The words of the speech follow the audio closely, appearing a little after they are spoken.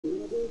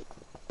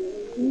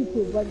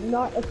YouTube, like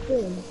not a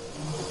stream.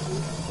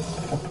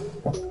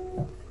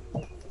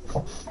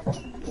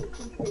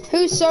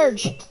 Who's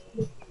Surge?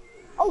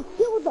 Oh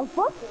shit, what the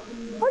fuck?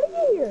 How did he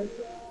get here?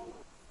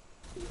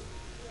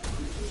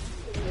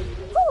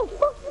 How the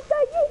fuck did this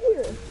guy get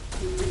here?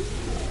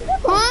 What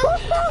the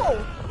fuck?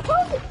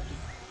 How did...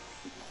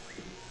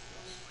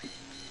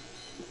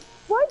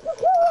 Why'd you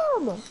kill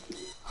him?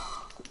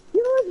 He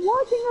was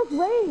watching us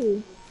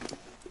raise.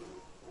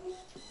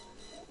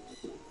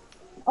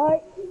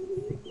 Alright.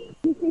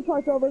 PC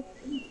part's over.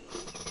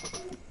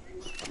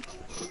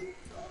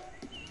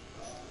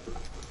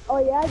 Oh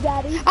yeah,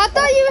 Daddy. I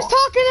thought you was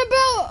talking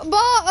about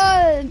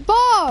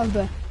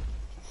Bob.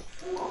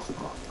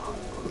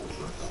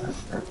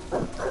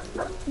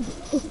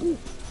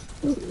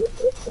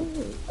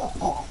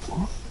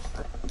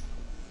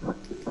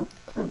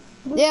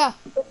 Yeah.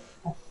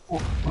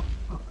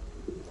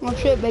 Oh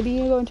shit, baby,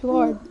 you're going too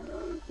hard.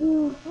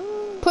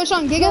 Push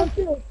on Giga.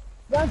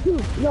 Round two.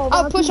 No,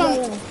 Oh, push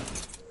on.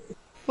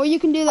 Well, you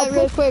can do that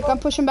really quick. I'm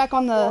pushing back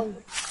on the.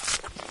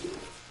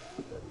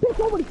 Bitch,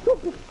 somebody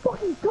took this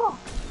fucking cock.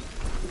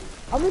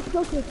 I'm just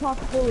go to the top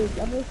fully.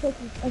 I'm just go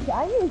to. Okay,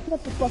 I need to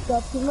shut the fuck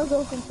up because my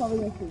girlfriend's probably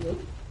gonna see this.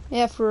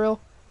 Yeah, for real.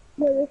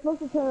 Yeah, they're supposed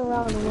to turn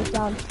around and look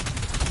down.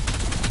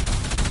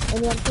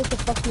 And then I'm supposed to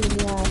fuck you in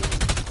the ass.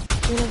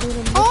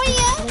 Oh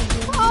yeah.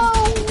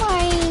 Oh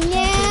my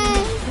yeah.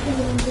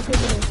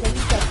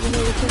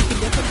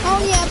 Oh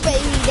yeah,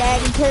 baby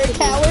daddy turd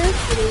tower.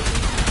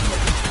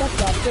 Fuck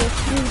that, there's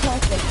three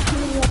times like too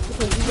many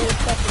obstacles, you gotta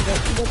stop it,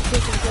 you gotta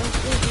take it down,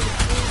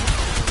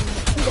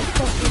 you gotta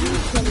fuck with you,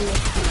 tell me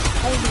what.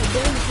 I was gonna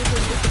burn it, you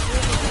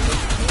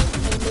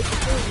gotta make the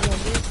phone, you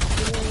know,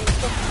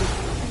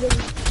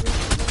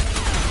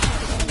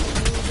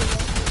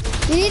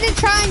 You need to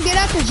try and get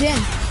out the gym.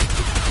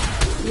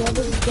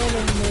 Whoever's gonna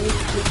make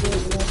the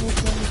good, whoever's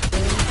gonna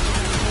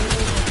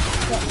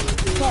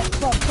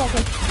fuck.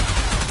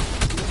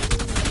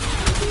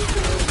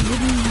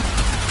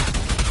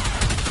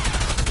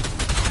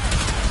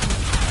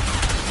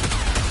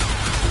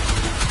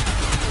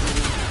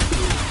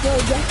 Yo,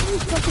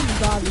 Destiny's fucking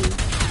doggy.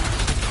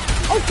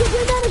 Oh shit,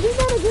 green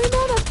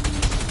mana!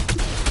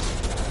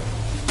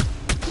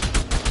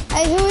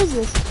 Hey, who is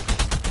this?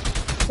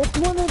 That's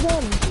one of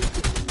them.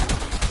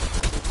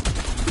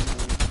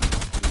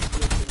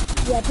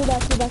 Yeah, pull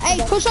back. Hey,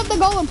 push up the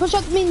golem, push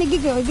up me and the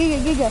Giga.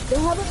 They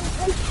haven't...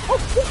 Oh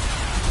shit!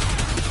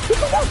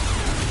 Pull back!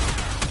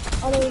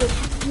 Oh no, you're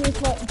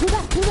smart. Pull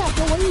back, yo,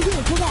 what are you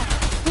doing? Pull back,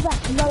 you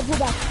gotta pull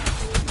back.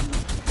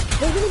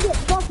 They're gonna get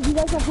fucked if you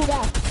guys don't pull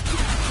back.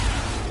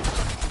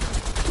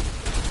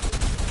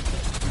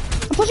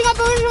 I'm pushing up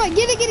over the way.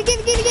 Get it.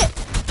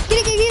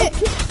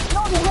 No,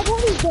 they have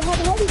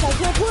heavies, I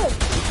can't push.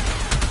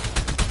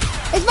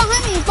 It's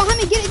behind me,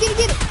 get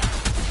it.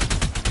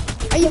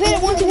 Oh, you hit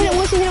it once. What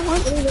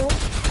are you doing?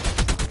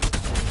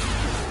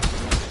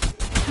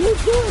 You're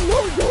doing no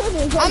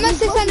damage. I'm at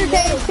 600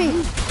 HP.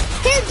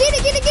 Here, get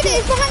it.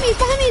 It's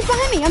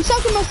behind me. I'm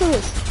soaking most of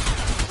this.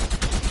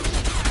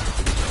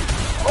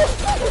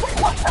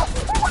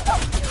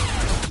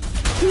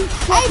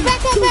 Hey,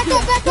 back up. Back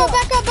up.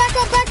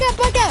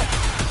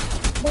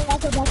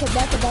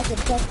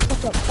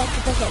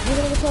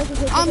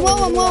 I'm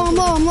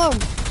low.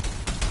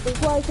 That's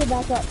why I said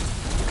back up.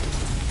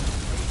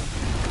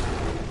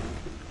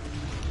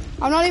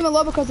 I'm not even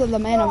low because of the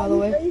mana, by the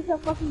way. Raise a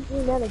fucking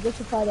green mana just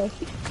to fight us.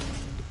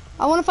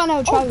 I want to find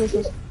out who Travis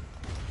is.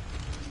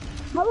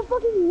 How the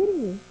fuck are you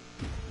hitting me?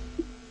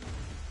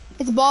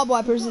 It's Bob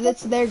Wipers.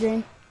 It's their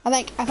green. I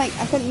think I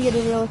couldn't get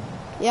it really.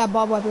 Yeah,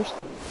 Bob Wipers.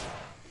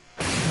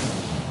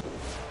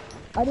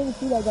 I didn't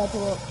see that guy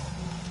pull up.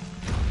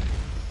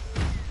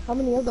 How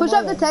many of them? Push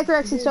up the Tech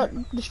Rex and start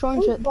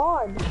destroying shit.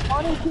 Vaughn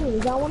 18.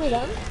 Is that one of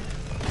them?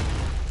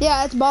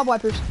 Yeah, it's Bob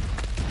Wipers.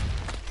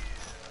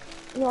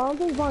 No, I don't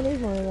think Vaughn is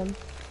one of them.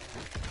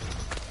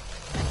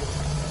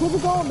 Pull the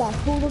golem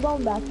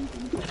back.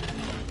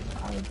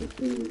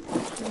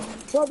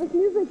 Bro, this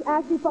music's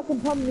actually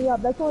fucking pumping me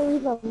up. That's the only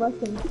reason I'm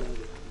rushing.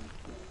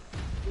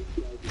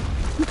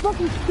 He's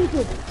fucking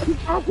stupid. He's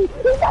not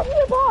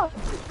even Bob!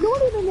 No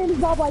one even named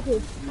Bob like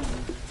this.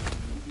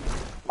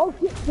 Oh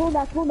shit, pull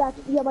back.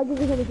 Yeah, my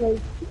Giga's on his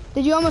raid.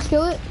 Did you almost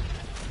kill it?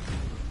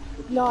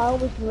 No, I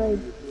almost raid.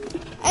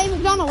 Hey,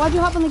 McDonald, why'd you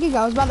hop on the Giga?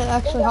 I was about to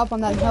actually hop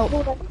on that and help.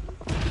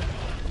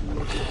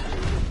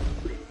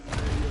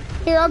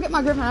 Here, I'll get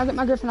my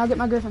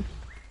Griffin.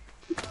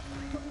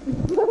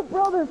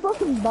 Bro, they're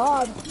fucking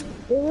Bobs.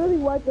 They really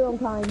wipe their own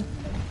kind.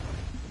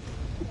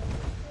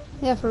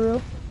 Yeah, for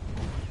real.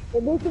 They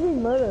basically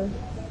murder.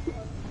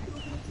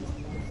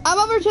 I'm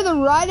over to the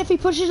right. If he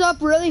pushes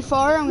up really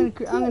far, I'm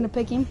gonna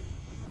pick him.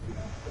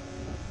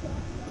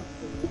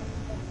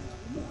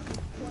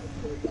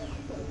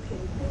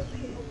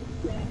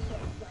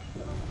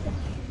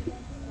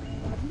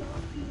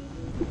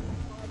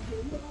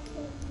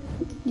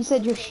 You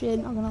said you're shit,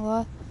 not gonna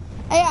lie.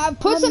 Hey,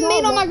 put some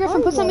meat on my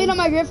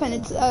Griffin.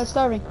 It's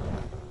starving.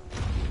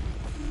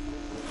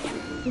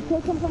 You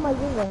can't come from my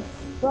Ginga.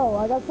 Bro,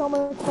 I got so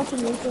much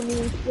fucking meat from me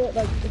and shit,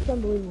 like, it's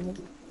unbelievable.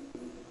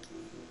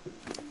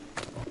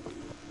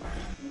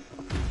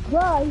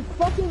 Bruh, he's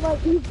fucking like,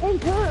 he's in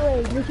turret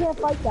range. We can't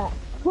fight that.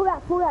 Pull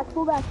back, pull back,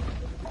 pull back.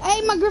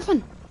 Hey, my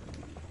Griffin.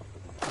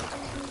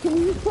 Can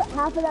you just put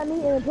half of that meat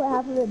and then put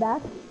half of it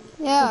back?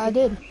 Yeah, I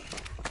did.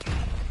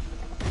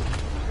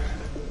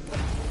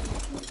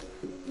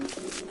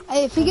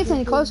 Hey, if he gets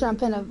any closer, I'm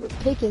gonna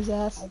pick his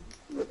ass.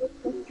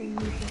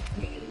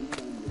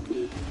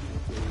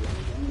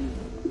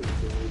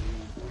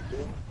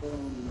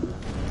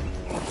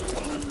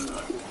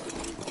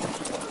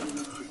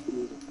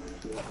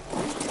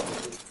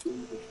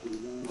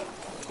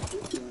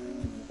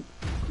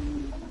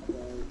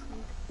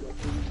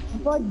 I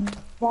feel like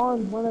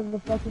Vaughn's one of the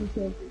fucking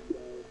kids.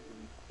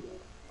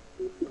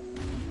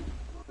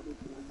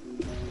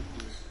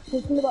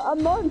 Thinking about,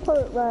 I'm not in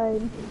turret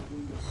range.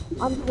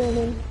 I'm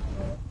swimming.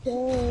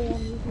 Okay,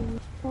 I'm using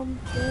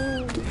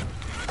something.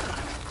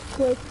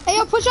 Quick. Hey,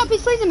 yo, push up.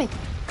 He's freezing me.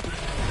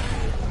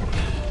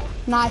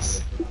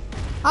 Nice.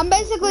 I'm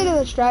basically the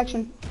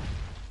distraction.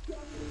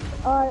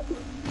 Alright.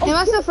 Am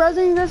I still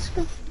frozen,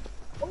 Jessica?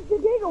 Where's the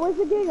Giga? Where's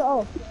the Giga?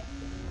 Oh.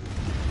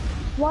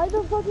 Why is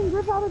the fucking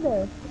grip out of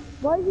there?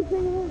 Why is he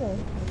taking it in there?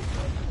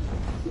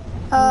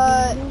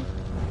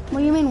 What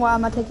do you mean, why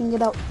am I taking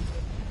it out?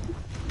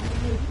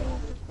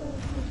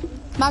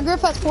 My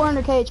Griff has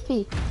 400k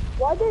HP.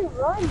 Why'd they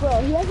run,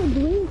 bro? He has a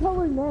green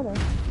colored mana.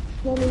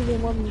 Can't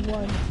even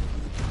 1v1.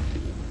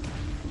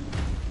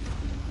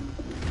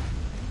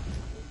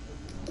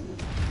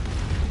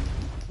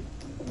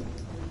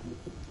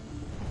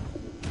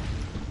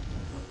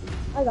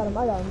 I got him,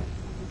 I got him.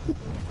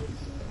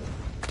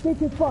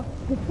 Bitch, fuck,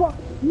 just fuck.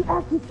 You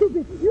acting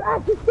stupid, you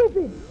acting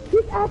stupid.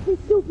 He's acting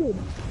stupid.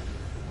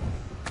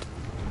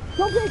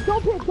 Don't pick,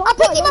 don't pick, don't I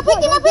picked him, I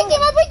picked him, I picked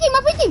him, I picked him,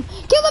 I picked him.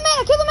 Kill the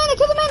mana, kill the mana,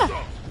 kill the mana.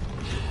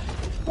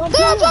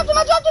 There, I dropped him,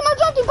 I dropped him, I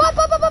dropped him. Bye,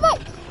 bye, bye, bye, bye.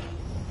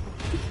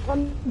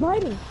 I'm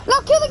biting.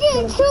 No, kill the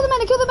game, kill the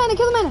mana, kill the mana,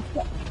 kill the mana.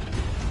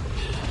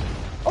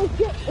 Oh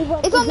shit,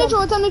 It's on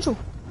neutral, it's on neutral.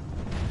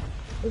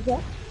 Is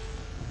that?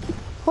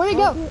 Where'd it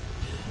go?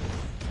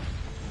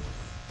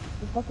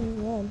 The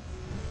fucking run.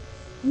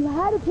 You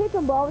had to pick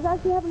him, bro. I was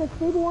actually having a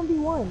stable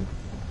 1v1.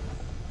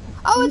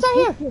 Oh, it's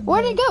right here.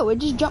 Where'd it go? It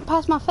just jumped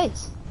past my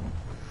face.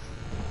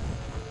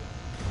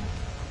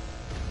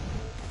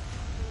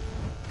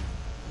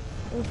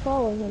 We're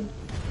following him.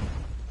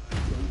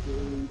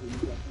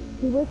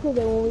 He whistled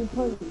it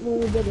when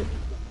we did it.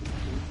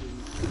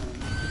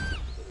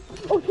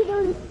 Oh shit,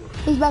 there it is.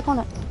 He's back on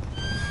it.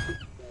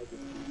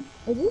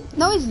 Is he?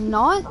 No, he's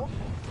not.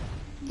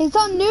 It's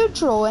on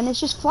neutral and it's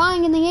just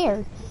flying in the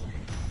air.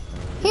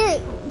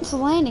 Here, it's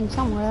landing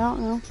somewhere, I don't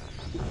know.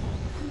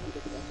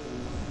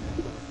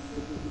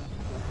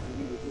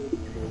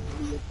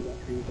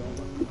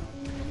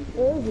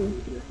 Where is he?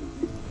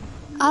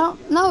 I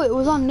don't know, it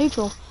was on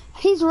neutral.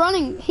 He's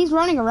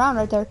running around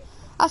right there.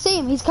 I see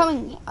him, he's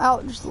coming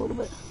out just a little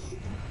bit.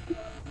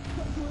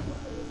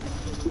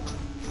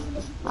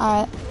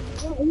 Alright.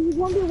 He was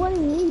 1v1ing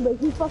me, but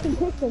he fucking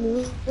picked him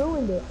and he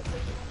ruined it.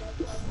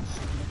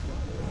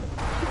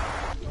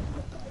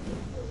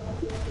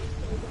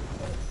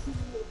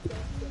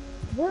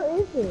 Where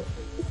is it?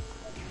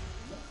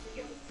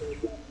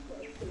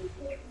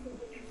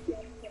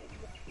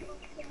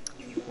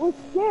 We're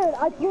scared.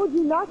 I told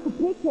you not to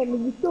pick him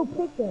and you still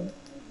picked him.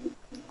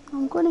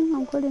 I'm quitting,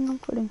 I'm quitting, I'm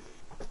quitting.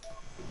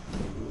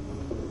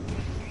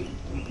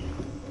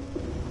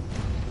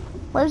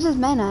 Where's his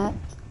man at?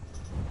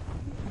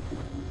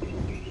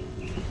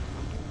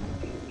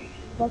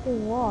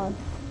 Fucking lost.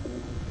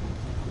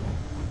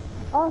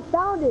 Oh,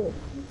 found it.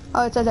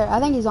 Oh, it's right there. I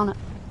think he's on it.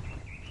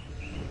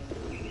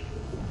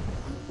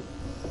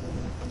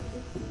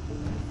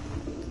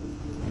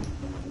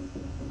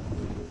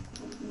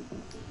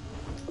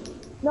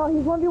 No,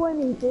 he's 1v1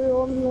 me. He's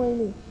 1v1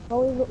 me.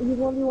 Oh, he's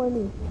 1v1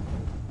 me.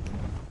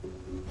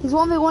 He's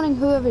 1v1ing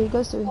whoever he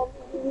goes to.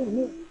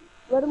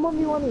 Let him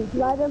 1v1 me.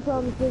 Live in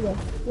from the trigger.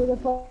 Where the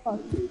fuck?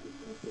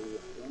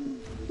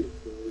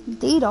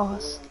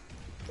 DDoS.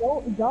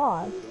 Don't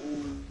die.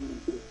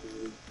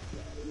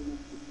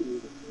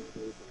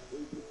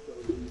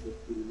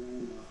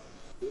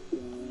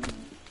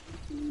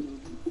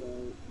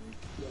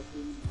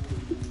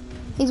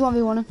 He's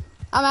 1v1ing.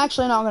 I'm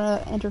actually not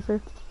gonna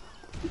interfere.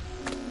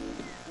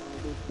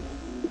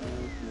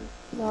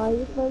 No,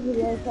 he's going to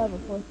the other side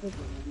of course.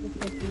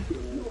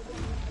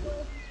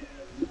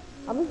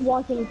 I'm just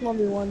watching this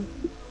 1v1.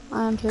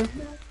 I am too.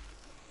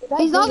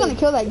 He's not gonna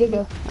kill that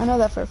Giga. I know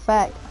that for a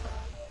fact.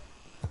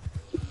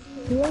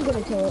 He ain't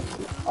gonna kill it.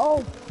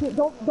 Oh, shit,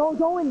 don't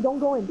go in, don't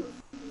go in.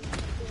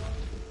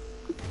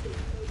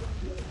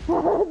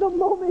 The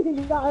moment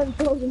he got him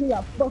frozen, he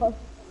got fucked.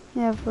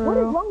 Yeah, for What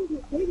is real. wrong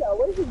with this Giga?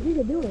 What is this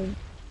Giga doing?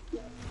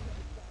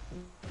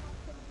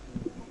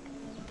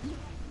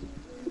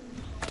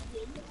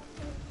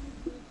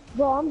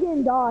 Bro, I'm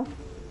getting DOS.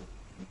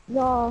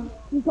 Nah,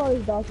 you call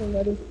this DOSing,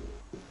 buddy.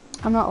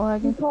 I'm not You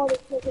lagging. call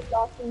this fucking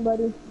DOSing,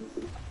 buddy.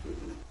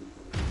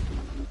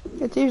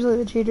 It's usually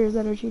the cheaters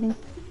that are cheating.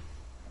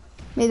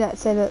 Me that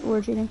say that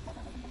we're cheating.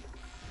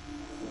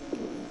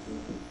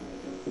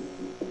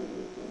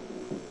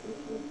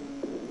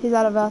 He's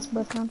out of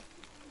Asbeth now.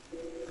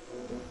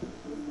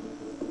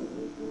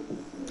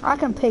 I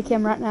can pick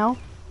him right now.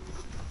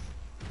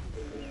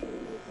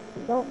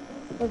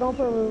 We're going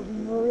for a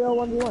real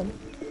 1v1.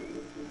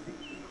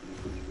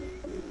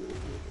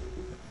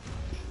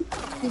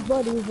 He's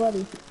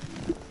buddy.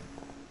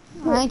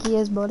 I think he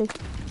is, buddy.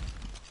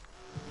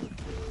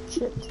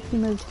 Shit, he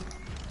moved.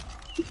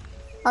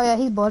 Oh yeah,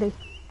 he's buddy.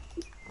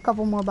 A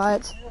couple more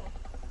bites.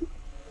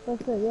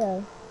 That's it,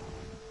 yeah.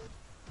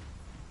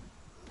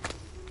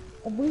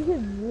 If we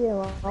could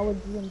GM, I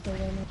would GM for right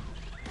now.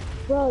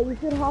 Bro, you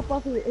should hop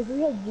off if we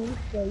had juice,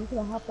 though, you could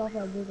have hopped off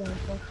that big and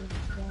fucking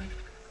down.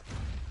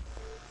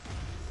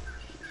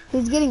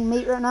 He's getting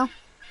meat right now.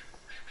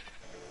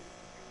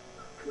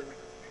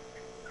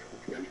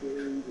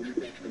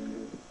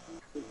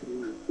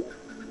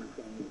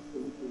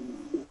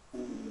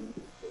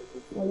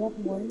 Oh, you have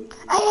one.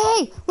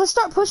 Hey, let's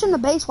start pushing the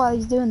base while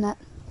he's doing that.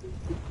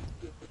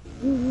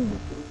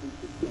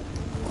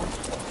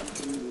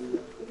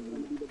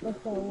 Let's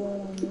start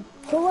word on this.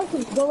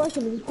 Go rush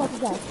him, just fuck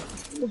his ass.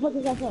 Go fuck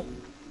his ass up.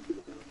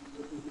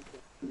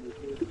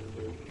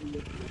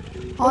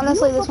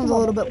 Honestly, this one's a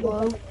little bit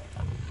low.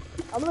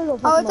 I'm gonna go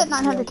Oh, it's at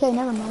 900k,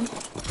 never mind.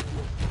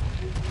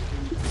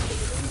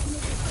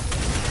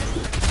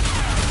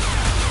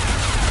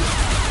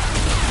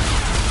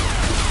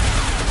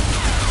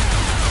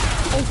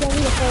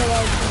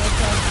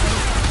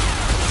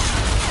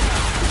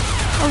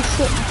 Oh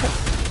shit.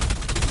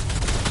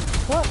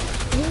 What?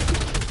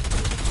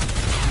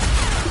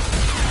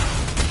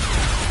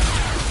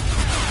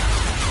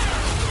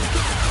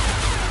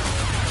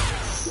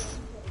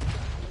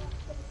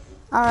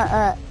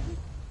 Alright.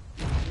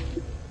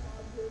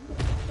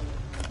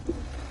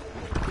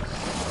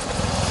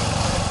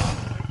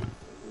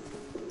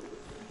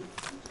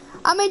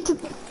 I mean to...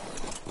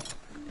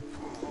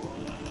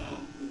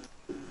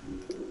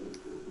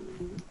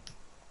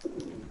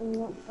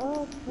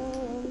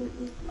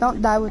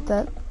 Don't die with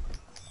that.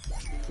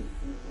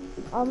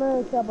 I'm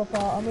gonna set up a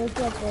fall. I'm gonna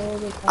set up a little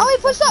bit. Oh,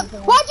 he pushed up!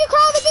 Why'd you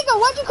crowd the Giga?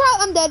 Why'd you crowd?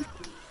 I'm dead.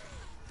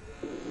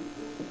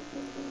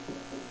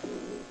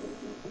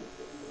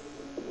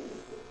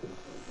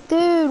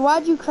 Dude,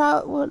 why'd you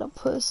crowd? What a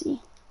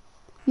pussy.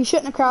 You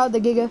shouldn't have crowded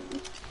the Giga.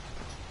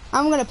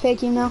 I'm gonna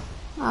pick him now.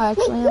 I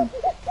actually am.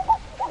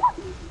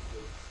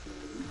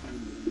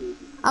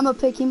 I'm gonna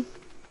pick him.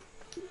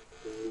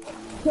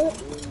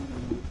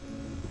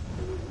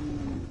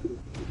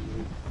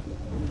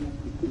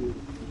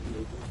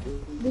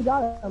 We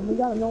got him,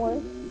 no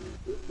worries.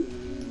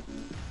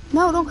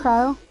 No, don't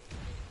cryo.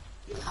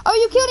 Oh,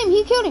 you killed him,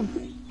 he killed him.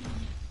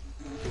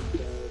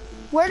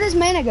 Where does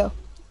mana go?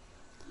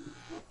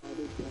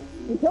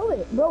 He killed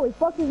it, bro, he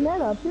fucked his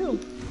mana up too.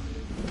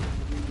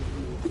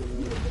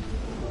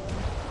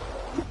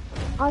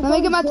 Let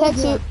me get my tech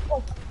suit.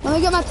 Let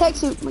me get my tech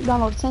suit,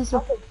 McDonald.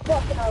 Sensor.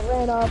 Fucking, I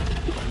ran up.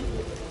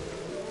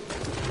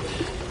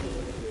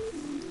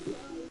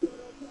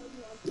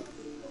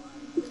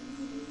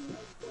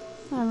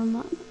 Never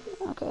mind.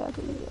 Okay, I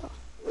can do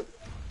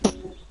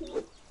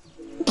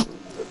it.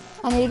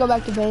 I need to go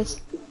back to base.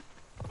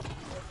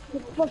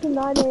 It's fucking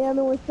 9 AM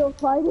and we're still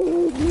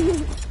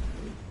fighting.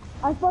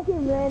 I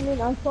fucking ran in,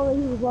 I saw that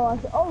he was low, I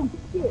said, oh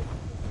shit.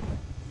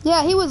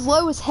 Yeah, he was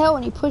low as hell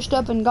and he pushed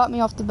up and got me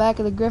off the back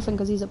of the Griffin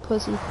because he's a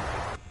pussy.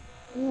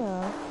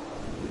 Yeah.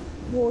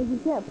 Well, you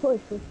can't push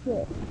for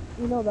shit.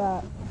 You know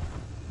that.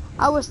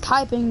 I was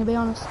typing, to be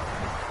honest.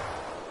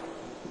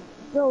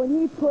 Bro,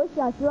 when he pushed,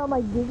 I threw out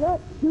my Giga,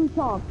 2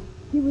 chomps.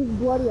 He was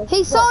bloody as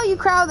He fuck. saw you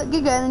crowd the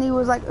Giga and then he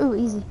was like, ooh,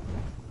 easy.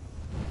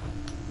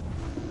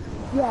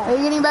 Yeah. Are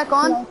you getting back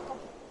on? Yeah.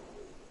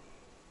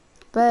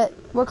 But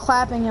we're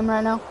clapping him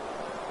right now.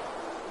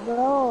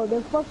 Bro,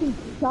 they're fucking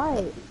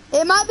tight.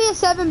 It might be a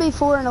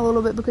 7v4 in a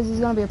little bit because he's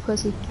gonna be a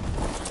pussy.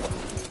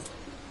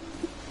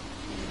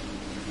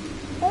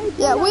 Hey,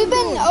 Yeah, we've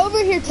been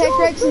over here tech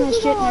rexing and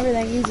shit and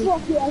everything easy.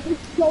 Fuck yeah,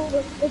 it's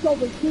over. It's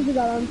over. Tuesday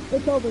got on.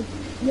 It's over.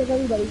 You have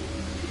everybody.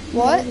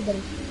 What?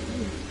 Everybody.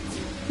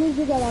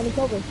 Tuesday got on. It's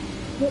over.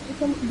 Get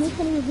one of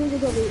your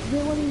Gigas over here.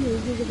 Get one of your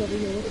Gigas over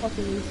here. We're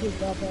fucking these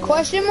shit up.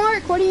 Question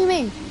mark? What do you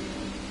mean?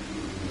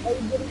 Are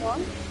you getting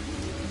on?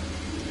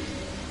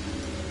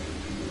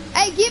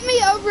 Hey, get me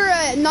over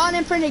a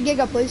non-imprinted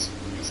Giga, please.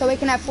 So we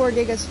can have 4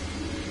 Gigas.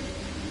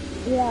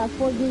 Yeah,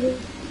 4 Gigas.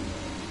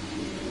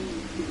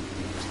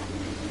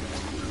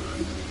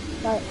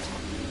 Right.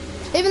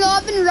 Even though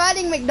I've been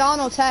riding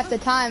McDonald's half the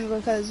time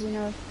because, you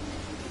know.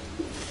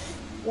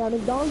 Yeah,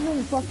 McDonald's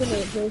been fucking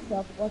with their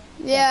stuff.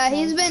 Yeah,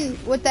 he's been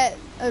with that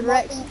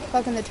Rex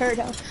fucking the turret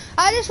tower.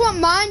 I just want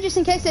mine just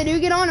in case they do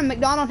get on and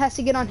McDonald has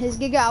to get on his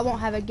Giga. I won't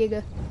have a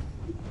Giga.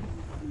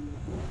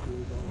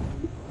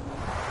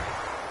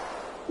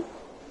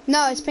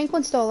 No, is Pink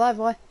One still alive?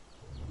 Why?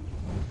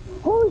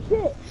 Holy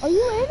shit! Are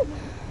you in?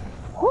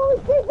 Holy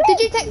shit! Did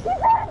you take?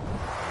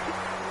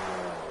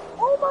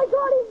 Oh my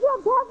god! He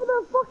dropped half of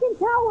the fucking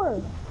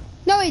tower.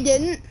 No, he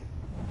didn't.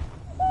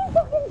 He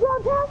fucking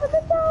dropped half of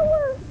the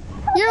tower.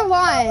 You're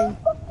lying.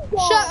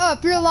 Shut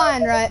up! You're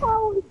lying, right?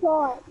 Oh my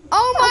god!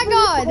 Oh my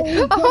god!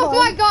 Oh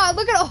my god!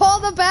 Look at all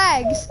the bags.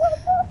 lags.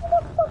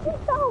 Fucking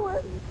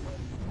tower.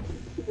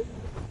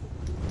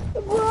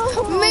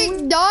 Bro.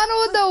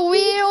 McDonald,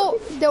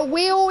 the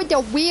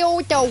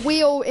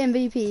wheel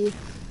MVP.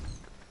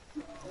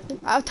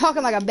 I'm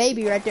talking like a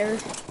baby right there.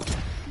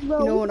 Bro,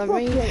 You know what I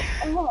mean?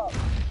 Oh.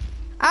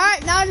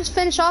 Alright, now just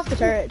finish off the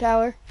turret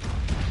tower.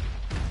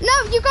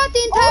 No, you got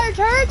the entire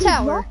turret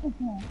tower.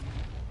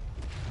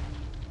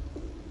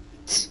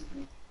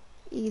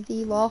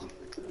 Easy law.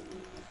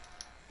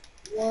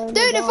 Dude,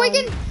 if we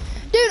can...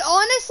 Dude,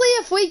 honestly,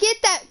 if we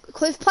get that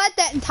cliff plat,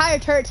 that entire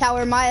turret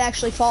tower might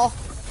actually fall.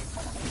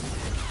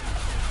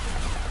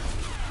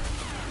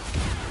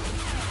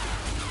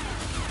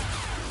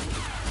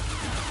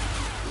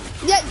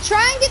 Yeah,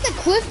 try and get the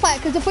cliff plat,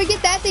 because if we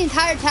get that, the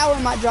entire tower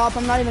might drop.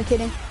 I'm not even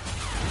kidding.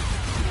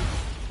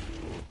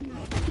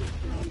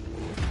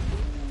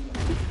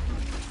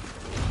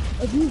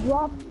 If you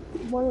drop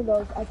one of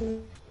those, I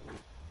can...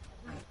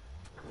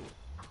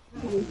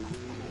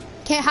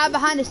 Can't hide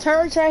behind his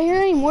turrets right here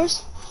anymore.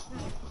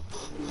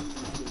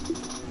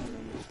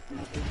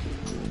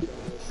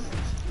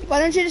 Why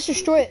don't you just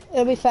destroy it?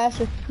 It'll be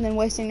faster than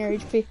wasting your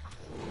HP.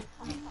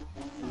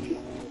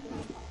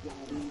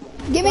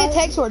 Give me a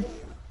tech sword.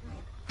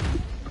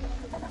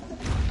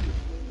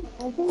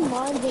 I think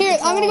mine just Here,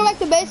 I'm gonna go back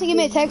to base and give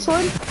me a tech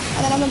sword, and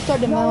then I'm gonna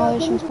start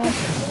demolition spam.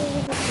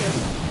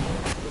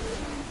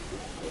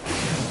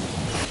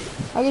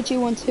 I'll get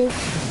you one too.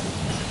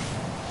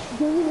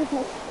 Give me the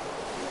tech.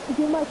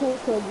 Give my tech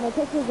sword. My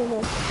tech sword's in there.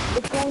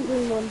 It's one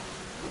green one.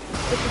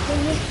 It's the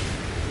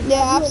thing.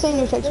 Yeah, I've seen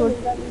your tech sword.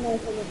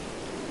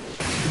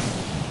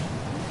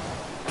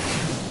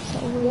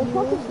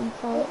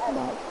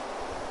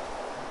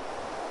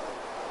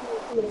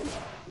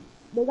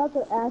 They got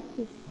their ass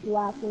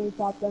slapped when we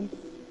fought them.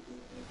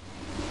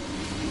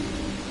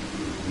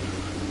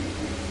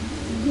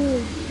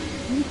 Dude,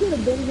 you should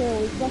have been here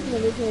when we fucking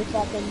originally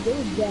fought them. They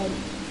were dead.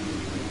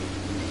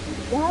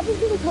 What happened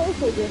to the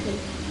coastal griffin?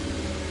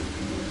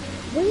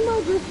 Bring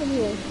my griffin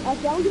here.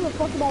 Actually, I don't give a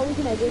fuck about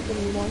losing my griffin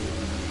anymore.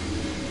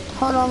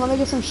 Hold on, let me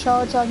get some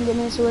shards so I can get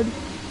me a sword.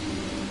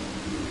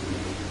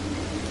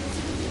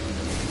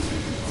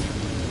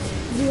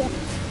 Yeah,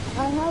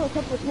 I have a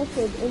couple of tech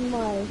swords in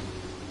my...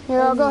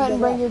 Here, I'll go ahead and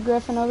bring your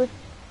griffin over.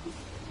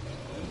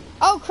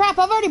 Oh crap,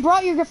 I've already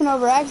brought your griffin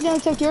over. I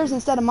accidentally took yours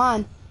instead of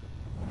mine.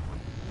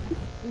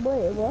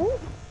 Wait, what?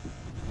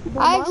 But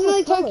I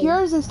accidentally took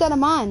yours instead of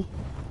mine.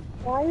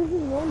 Why is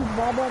it yours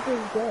Bob up his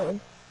day?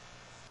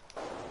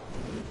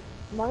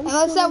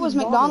 Unless that was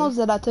McDonald's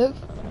that I took.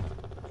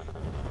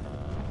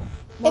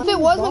 If it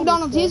was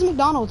McDonald's, use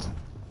McDonald's.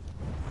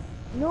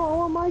 No, I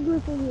want my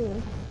griffin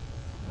here.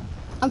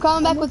 I'm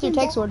coming back with your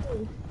tech sword.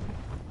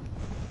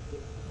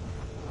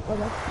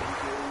 Okay.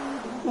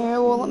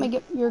 Here, well, let me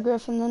get your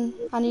griffin then.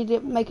 I need to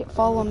make it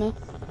follow me.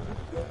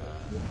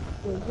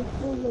 Wait, this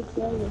will look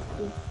better.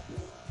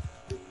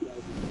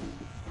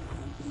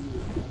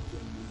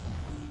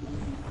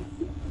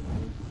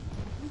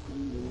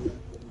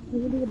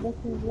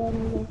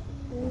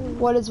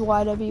 What is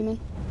YW mean?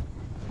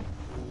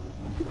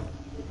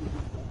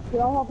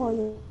 Yeah, I'll hop on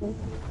you.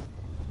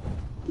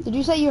 Did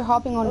you say you're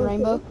hopping on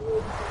Rainbow?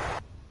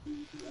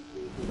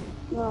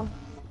 No.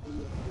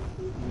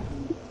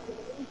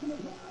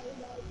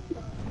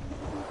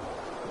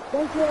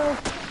 Thank you.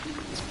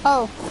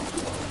 Oh.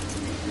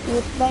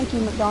 Well, thank you,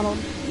 McDonald.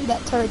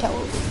 That turret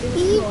tower.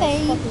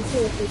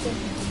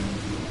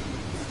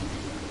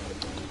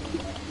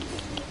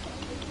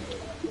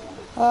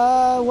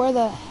 Where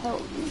the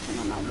hell?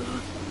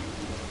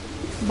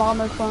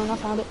 Bomber clone, I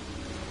found it.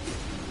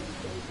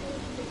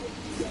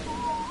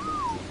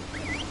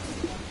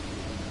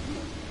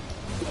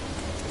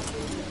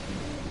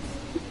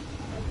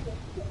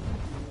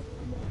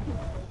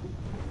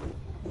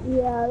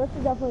 Yeah, this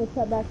is definitely a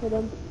setback for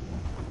them.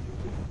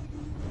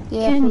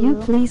 Yeah, Can you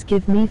please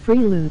give me free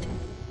loot?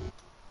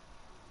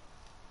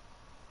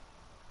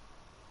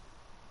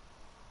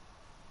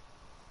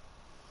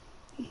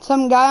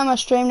 Some guy on my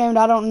stream named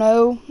I don't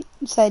know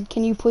said,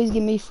 "Can you please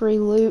give me free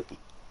loot?"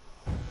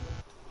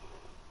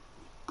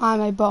 I'm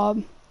a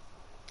Bob.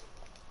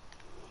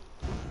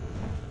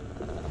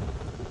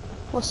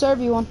 We'll serve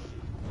you one.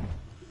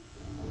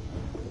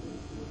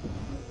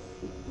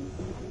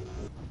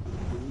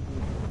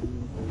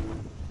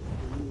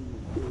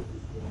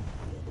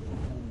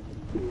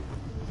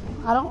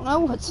 I don't know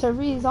what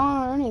server he's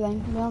on or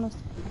anything, to be honest.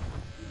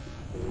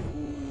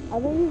 I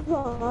think he's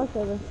on our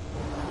server.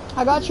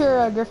 I got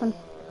your Griffin.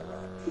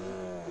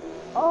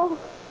 Oh.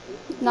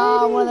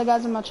 Nah, one of the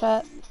guys in my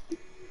chat.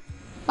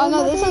 Oh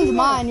no, this one's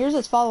mine. Yours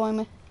is following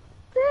me.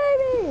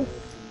 Baby!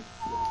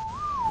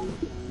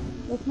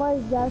 That's my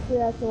exact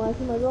reaction when I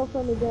see my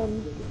girlfriend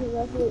again. Because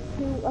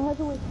I have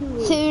to wait 2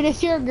 weeks. Dude,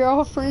 if your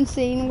girlfriend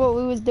seen what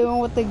we was doing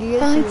with the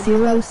gears,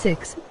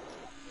 506.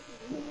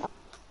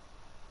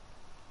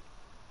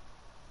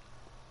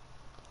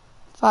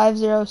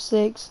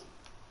 506.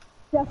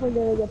 Definitely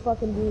gonna get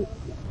fucking beat.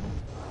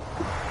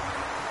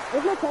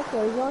 Where's my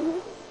Tesla? Is he on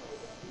here?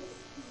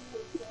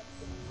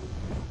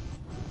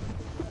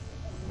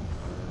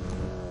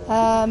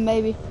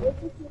 Maybe.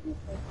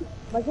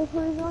 My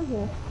Tesla is on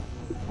here.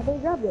 I think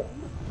I grabbed it.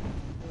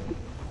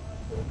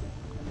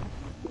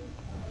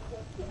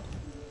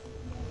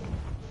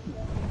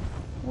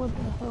 What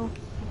the hell?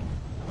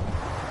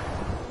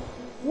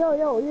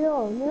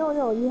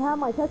 Yo, you have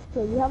my text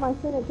code. You have my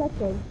standard text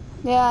code.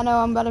 Yeah, I know,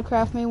 I'm about to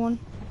craft me one.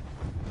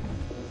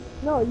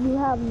 No, you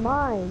have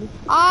mine.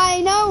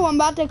 I know, I'm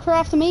about to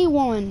craft me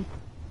one.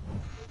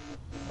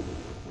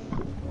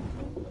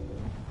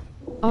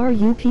 Are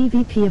you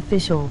PvP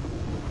official?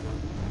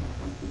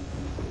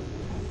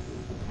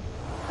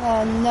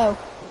 No.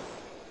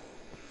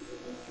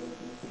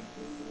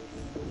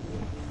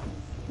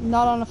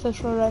 Not on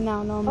official right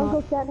now, no I'm Uncle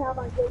not. Stan have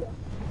my data.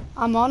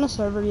 I'm on a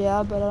server,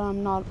 yeah, but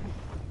I'm not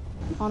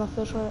on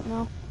official right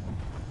now.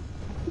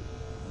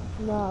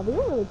 Nah, we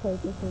don't really play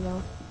official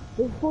now.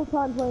 This is full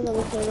time playing on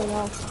the server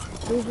now.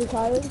 He's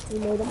retired, we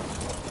made him.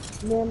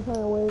 And then I'm trying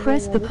to wave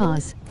Press the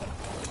pause.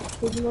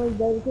 He's really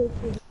dedicated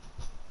to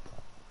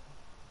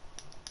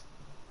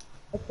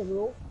that's the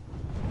rule.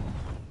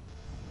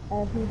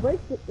 And if he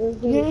breaks it, there's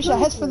You get your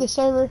heads for the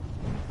server.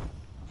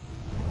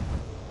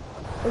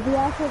 If he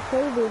asks for a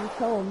server, just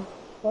tell him.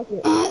 Fuck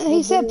it.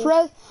 He said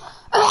press.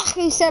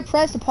 He said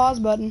press the pause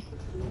button.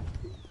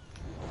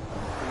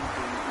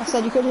 I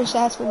said you could just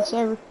ask for the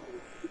server.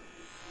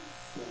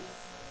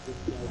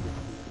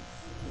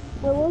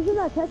 Wait, what was in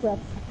that tech rep?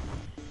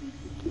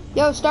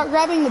 Yo, start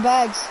grabbing the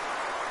bags.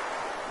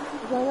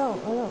 I know.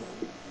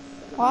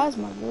 Why is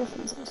my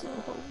griffin so slow?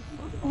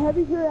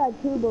 Heavy sure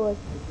had 2 bullets.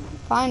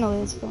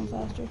 Finally, it's going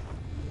faster.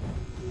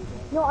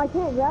 No, I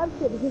can't grab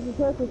shit because it's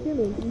turret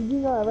consuming. You do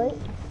know that, right?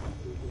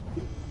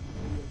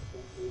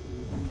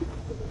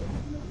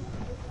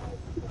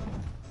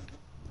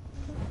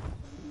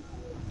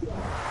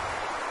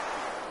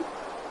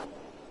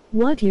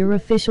 What your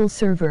official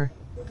server?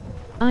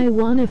 I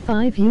want a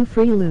 5U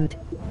free loot.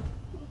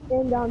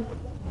 Stand down.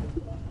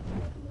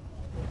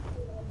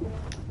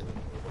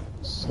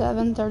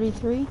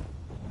 7:33.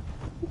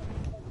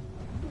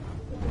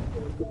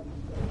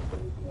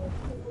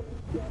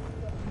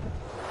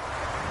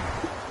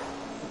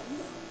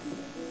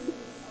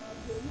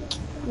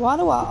 Why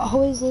do I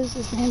always lose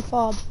this damn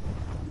fob?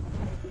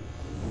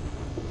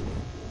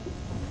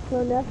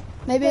 So next.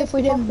 Maybe if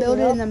we didn't build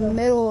it in the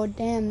middle of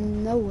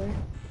damn nowhere.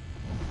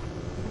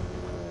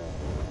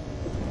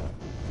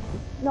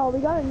 No, we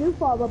got a new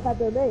fob up at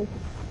their base.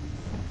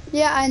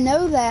 Yeah, I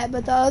know that,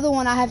 but the other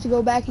one I have to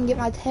go back and get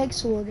my tech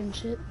sword and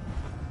shit.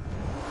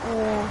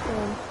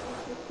 Yeah.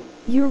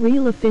 Your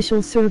real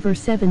official server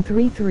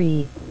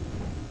 733.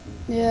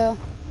 Yeah.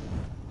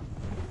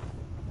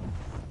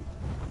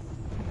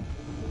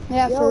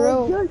 Yeah, Yo, for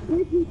real. Just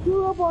you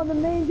threw up on the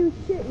main dude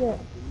shit yet.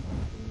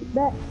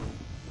 Bet.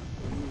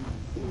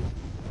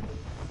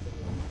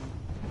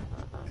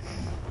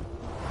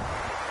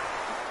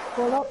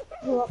 Pull up.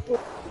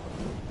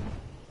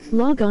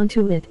 Log on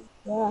to it.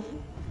 Yeah.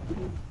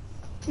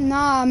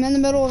 Nah, I'm in the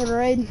middle of a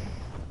raid.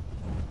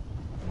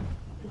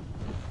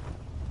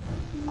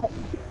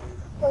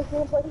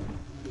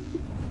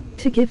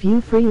 To give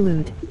you free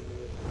loot.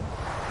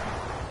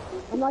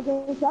 I'm not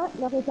getting shot.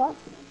 Nothing shot.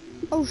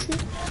 Oh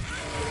shit.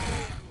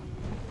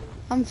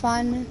 I'm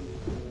fine, man.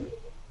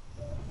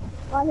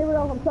 Alright, here we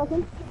go. I'm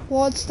sucking.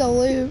 What's the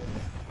loot?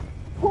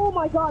 Oh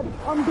my god.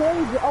 I'm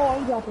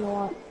dropping a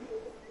lot.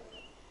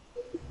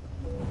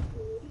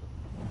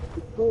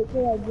 Wait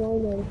till I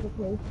join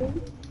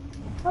notification.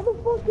 How the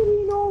fuck did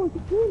he know I was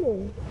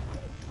streaming?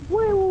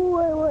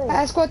 Wait.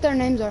 Ask what their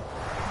names are.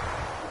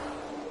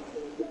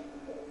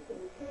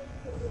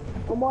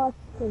 I'm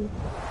watching.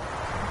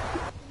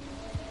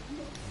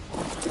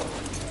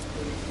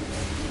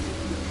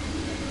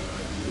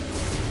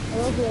 I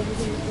don't do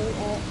everything to say.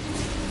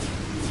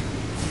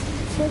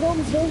 So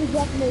those babies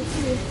left me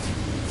too.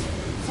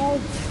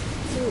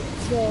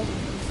 So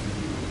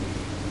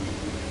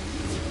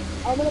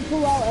I'm gonna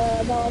pull out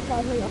about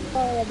 500,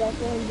 about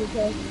 400k.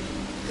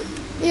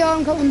 Yo,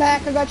 I'm coming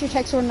back. I got your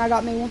tech sword and I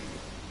got me one.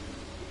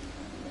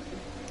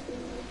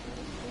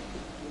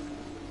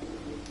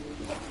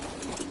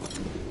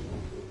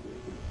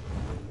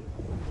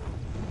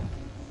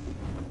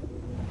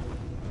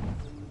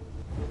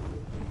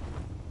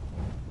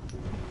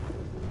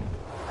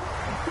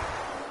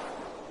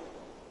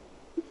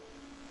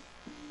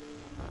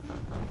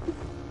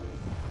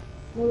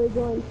 Where are we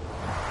going?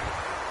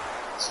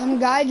 Some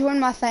guy joined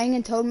my thing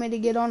and told me to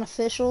get on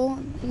official.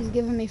 He's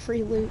giving me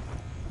free loot.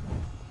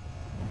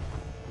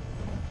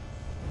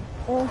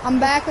 I'm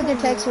back with your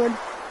tech sword.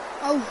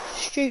 Oh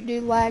shoot,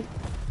 dude, lag.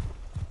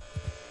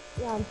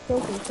 Yeah, I'm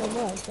soaking so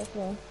much. That's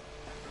why.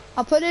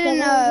 I'll put it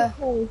in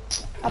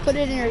I'll put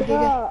it in your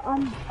giga.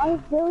 Yeah, I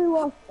very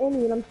lost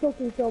aiming and I'm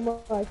soaking so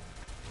much.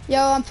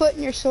 Yo, I'm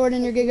putting your sword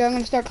in your giga. I'm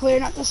gonna start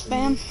clearing out the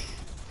spam.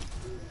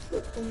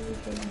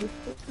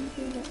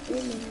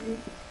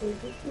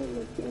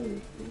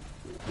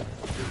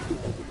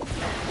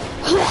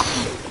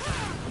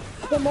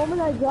 The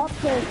moment I drop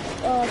to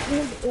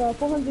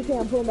 400k,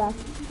 I'm pulling back.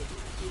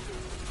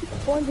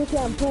 400k,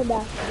 I'm pulling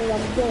back, and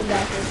I'm going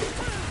backwards.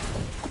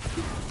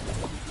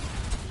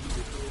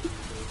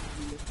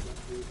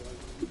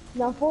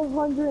 Now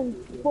 400 and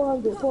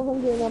 400,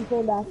 400 and I'm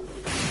pulling back.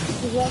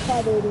 He's at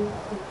 580.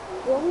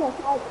 We only have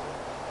 5.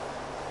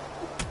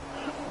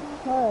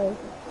 Alright.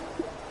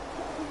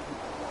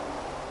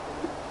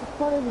 It's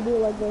funny to do it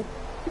like this.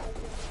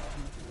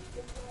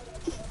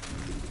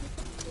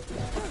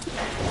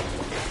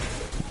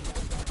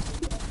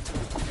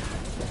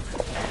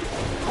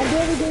 I'm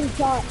barely getting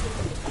shot.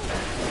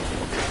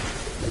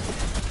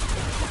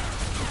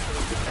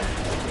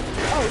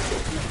 Oh,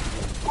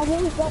 I'm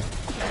really stuck.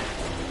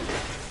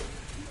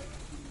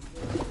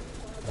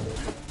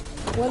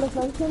 When the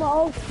sun came out,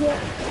 oh shit.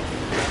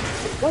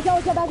 Watch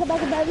out, back up,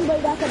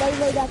 everybody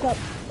back up.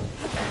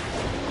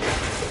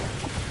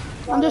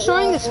 I'm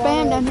destroying the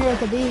spam down here at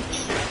the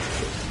beach.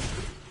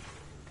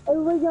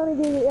 Everybody gonna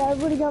get it, yeah,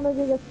 everybody gonna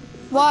get it.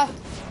 Why?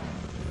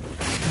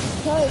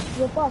 Because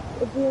we're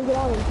fucked if we don't get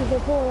on them, because they're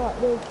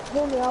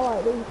pulling the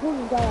ally, they're pulling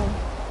the guy on.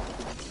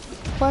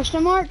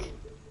 Question mark?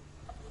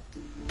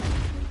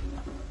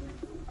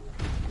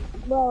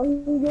 Bro,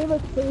 he gave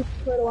us space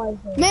for the life.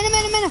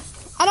 Minute.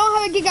 I don't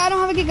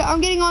have a giga. I'm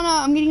getting on a.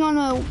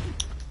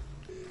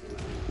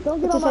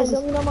 Don't get on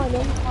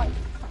mine.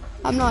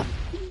 I'm not.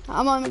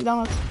 I'm on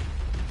McDonald's.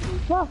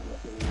 Fuck.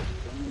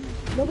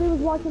 Nobody was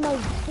watching my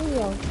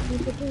video.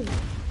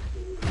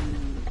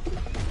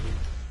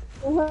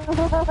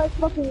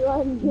 Fucking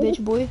run, Bitch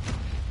boy.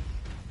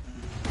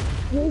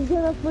 He's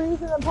gonna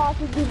freeze and then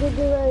possibly get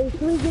ready.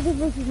 3 gigas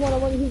versus 1. I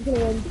wonder who's gonna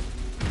win.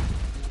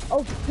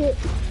 Oh shit.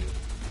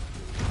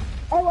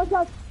 Hey, watch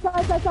out.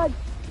 Side.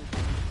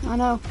 I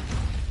know.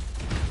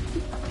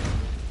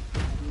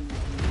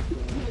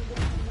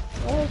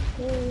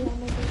 Okay, I'm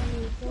gonna do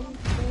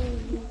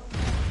something.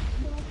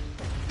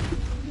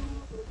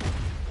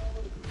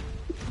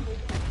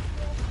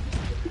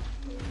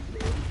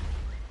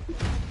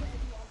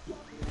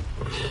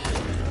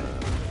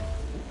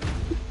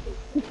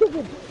 He's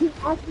stupid. He's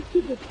actually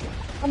stupid.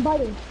 I'm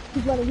biting.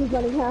 He's running.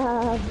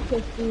 Ha.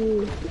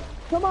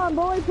 Come on,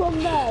 boy,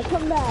 come back.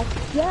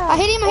 Yeah. I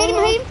hit him.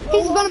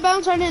 He's gonna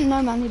bounce right in.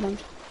 No, man, he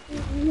bounced.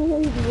 He's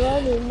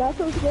running. That's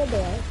so good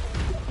there.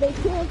 They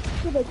can't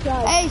skip a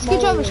shot. Hey,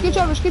 scooch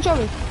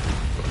over.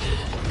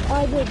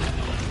 I did.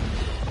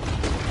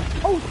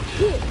 Oh,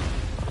 shit.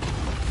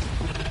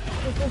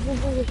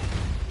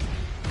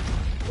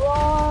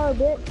 Roar,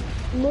 bitch.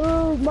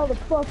 Move,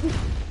 motherfucker.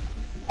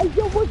 Hey,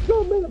 yo, what's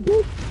up, nigga,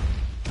 bitch?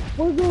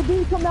 What's up, B?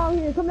 Come down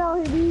here,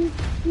 B.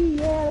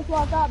 Yeah, that's what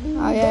I thought, B.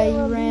 Oh, yeah,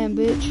 you ran,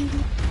 bitch.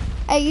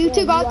 Hey, you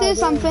two got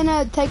this? I'm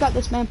finna take out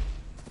this man.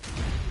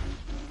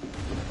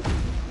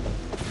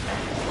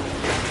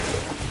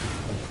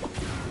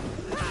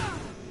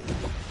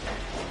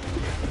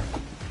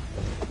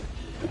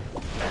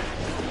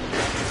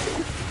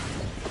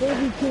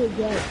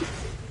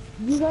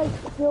 You guys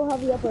still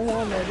have the upper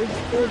hand though. This is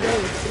 4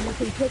 days, and you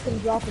can pick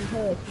and drop and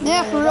turret.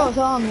 Yeah, for real,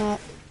 tell him that.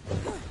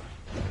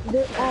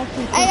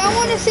 Hey, I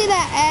want to see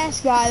that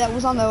ass guy that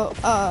was on the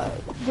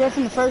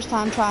Griffin the first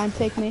time try and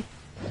pick me.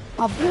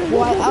 I'll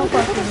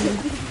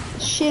fucking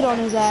shit on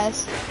his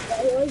ass.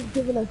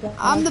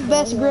 I'm the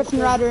best Griffin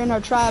rider in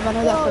our tribe. I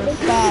know that for a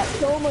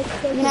fact.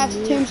 You can ask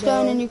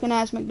Tombstone and you can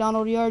ask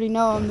McDonald. You already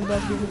know I'm the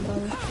best Griffin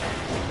rider.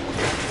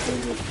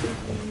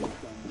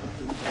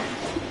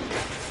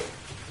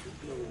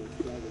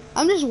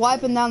 I'm just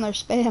wiping down their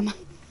spam.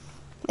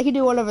 They can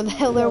do whatever the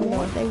hell they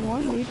want, dude.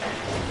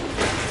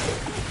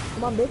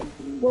 Come on, bitch.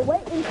 We're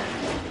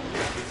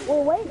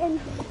waiting.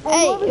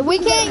 Hey, we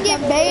can't get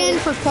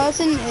banned for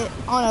cussing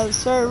on a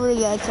server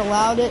that's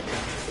allowed it.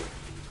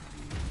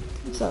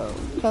 So,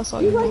 cuss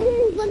all you want.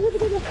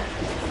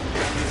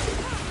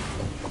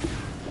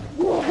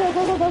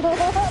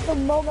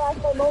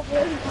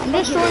 I'm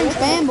destroying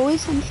spam,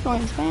 boys. I'm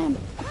destroying spam.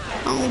 I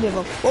don't give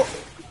a fuck.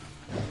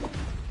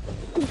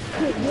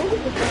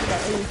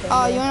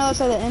 Oh, you wanna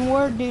say the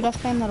N-word? Dude, I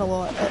spam that a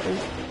lot.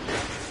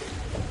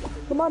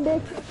 Come on,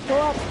 bitch. Go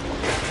up.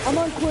 I'm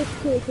on Twitch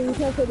too, so you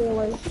can't say the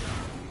N-word.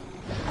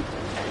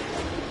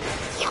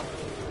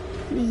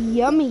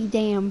 Yummy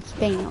damn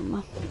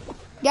spam.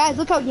 Guys,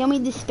 look how yummy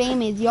this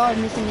spam is. Y'all are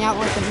missing out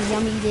on some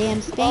yummy damn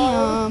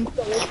spam.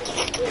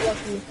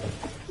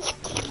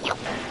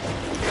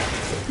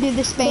 Dude,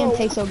 this spam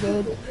tastes so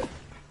good.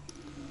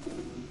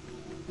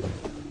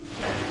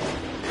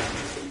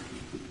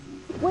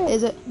 Wait,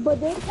 is it? But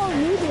they called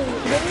me doing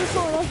it. They didn't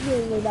call us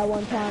doing it that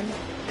one time.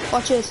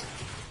 Watch this.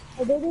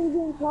 But they didn't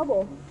get in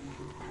trouble.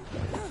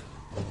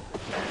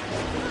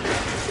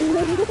 He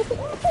really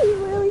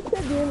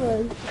said the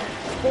N-word.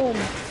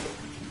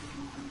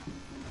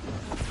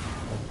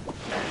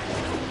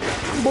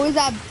 Boys,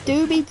 I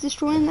do be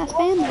destroying that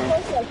spam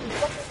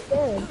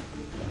though.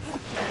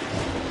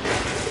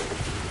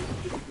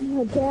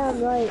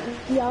 Damn right.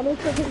 Yeah, I'm gonna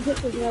take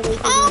pictures and everything.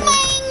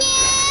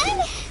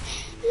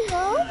 Oh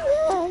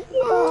my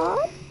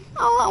god!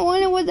 All I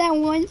wanted was that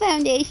one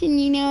foundation,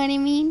 you know what I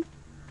mean?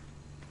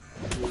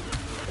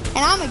 And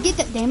I'm gonna get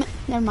that, damn it.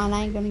 Never mind,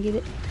 I ain't gonna get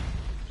it.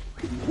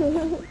 Bro,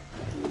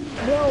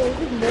 this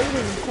is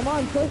amazing. Come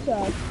on, push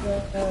us.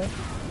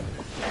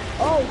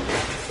 Oh.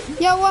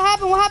 Yo, what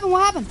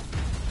happened?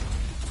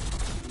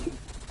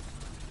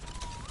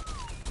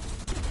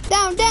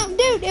 down,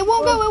 dude. It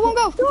won't go. It won't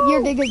go. No.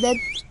 Your digger's dead.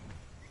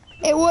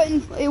 It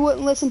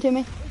wouldn't listen to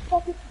me.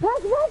 Pass it.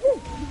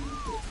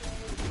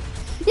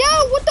 Yo,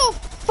 what the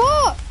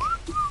fuck?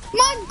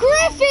 My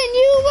griffin,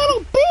 you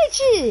little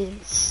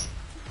bitches.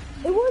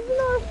 It wasn't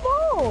our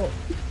fault.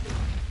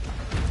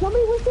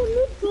 Somebody was in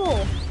neutral.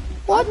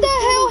 What the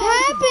hell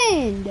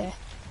happened?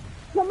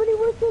 Somebody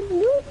was in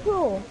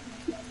neutral.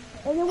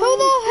 And then Who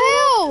the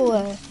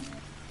hell?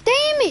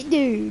 Damn it,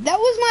 dude. That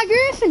was my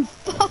griffin.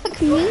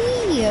 Fuck me.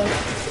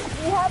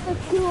 We have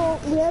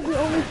the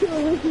only two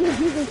original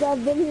users that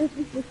have been here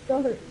since the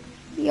start.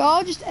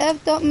 Y'all just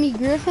effed up me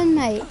griffin,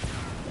 mate.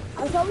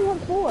 I thought we had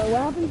 4. What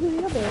happened to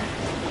the other?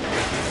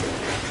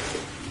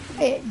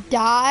 It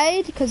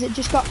died because it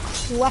just got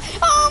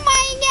Oh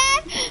my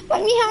god!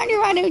 Fuck me harder,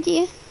 why don't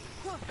you?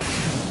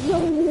 No.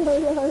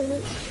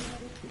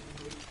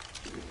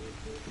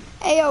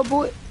 Hey, yo,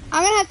 boy.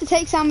 I'm gonna have to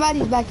take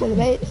somebody's back to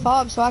the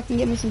fob so I can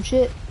get me some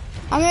shit.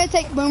 I'm gonna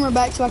take Boomer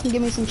back so I can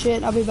get me some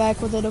shit. I'll be back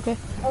with it, okay?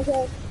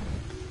 Okay.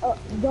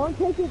 Don't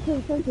take it to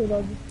the center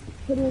though.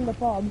 Just put it in the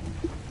fob.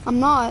 I'm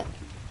not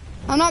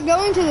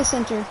going to the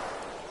center.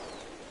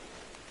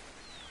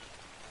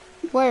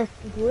 Where?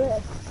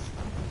 Griff.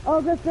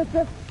 Oh, Griff.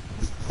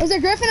 Is there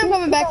Griffin? I'm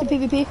coming back to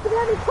PvP. Come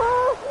at me,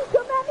 Cole!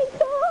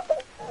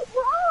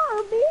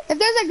 Roar, me! If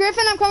there's a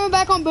Griffin, I'm coming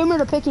back on Boomer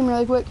to pick him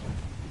really quick.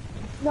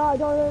 No.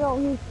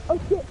 He's... Oh,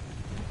 shit.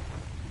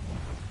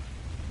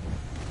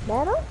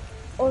 Mana?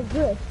 Or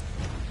Griff?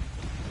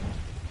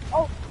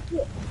 Oh,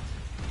 shit.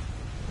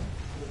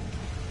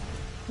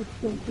 It's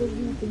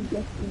completely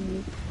congesting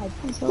me.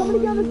 Somebody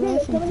get on the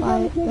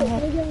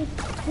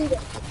table.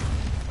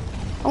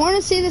 I want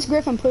to see this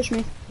Griffin push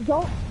me.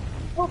 Don't.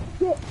 Oh,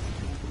 shit.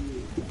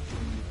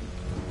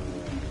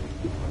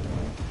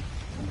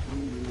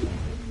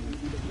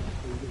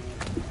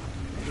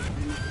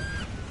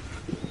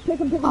 Pick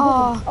him.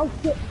 Oh,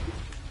 shit.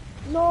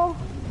 No.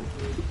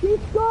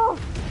 Cisco.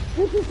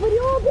 This is for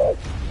you, bitch.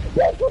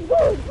 This is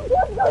good.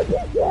 Let's go,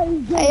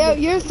 TJ. Hey, yo,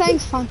 your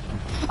thing's fun.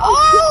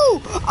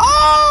 Oh!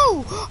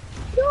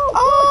 No,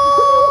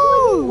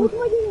 Oh!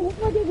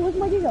 What's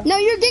my giga? No,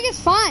 your gig is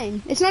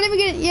fine. It's not even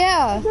getting,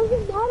 yeah. It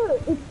doesn't matter.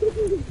 It's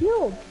taking the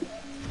kill.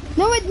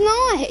 No, it's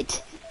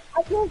not.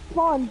 I can't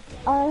spawn.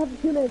 I have a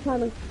 2-minute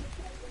timer.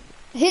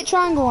 Hit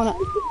triangle on it. I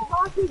can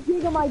pocket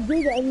giga my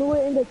giga and lure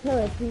it into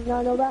turrets. You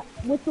not know that?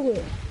 What's the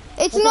lure?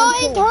 It's That's not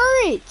what in I'm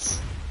saying.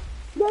 turrets.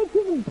 They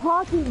can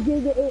pocket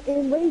giga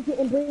and raise it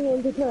and bring it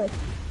into turrets.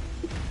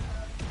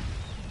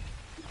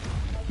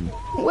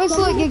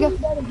 Whistle it,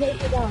 Giga. Bed and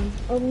place it down.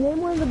 Or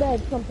name one in the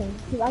bed, something.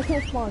 Because I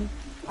can't spawn.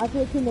 I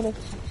have 2 minutes.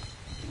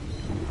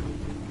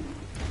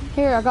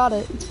 Here, I got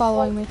it. It's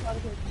following me.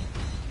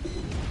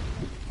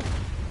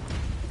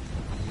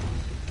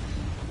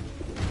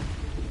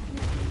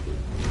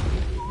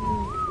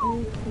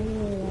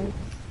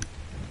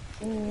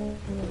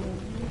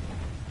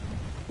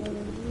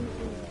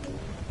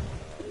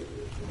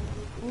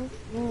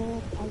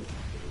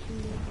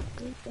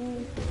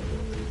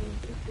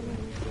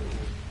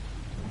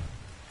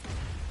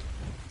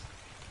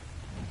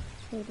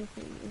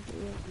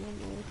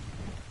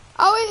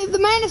 Oh, wait, the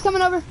man is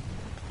coming over.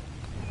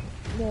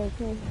 No,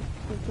 can't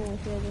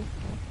further.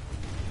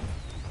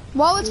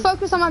 While it's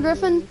focused on my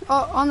Griffin,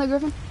 on the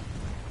Griffin.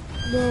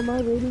 No,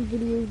 my rating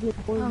videos get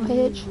Oh,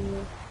 Hitch.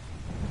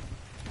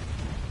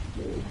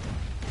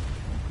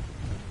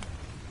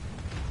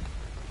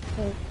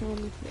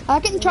 I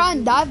can try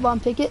and dive bomb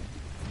pick it.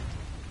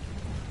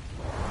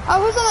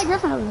 Oh, who's on that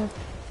Griffin over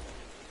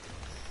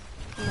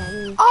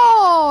there?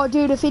 Oh,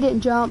 dude, if he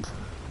didn't jump.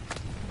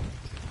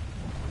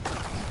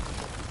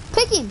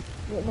 Pick him.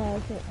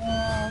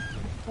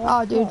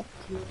 Oh, dude.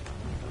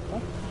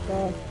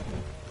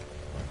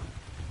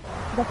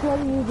 That's why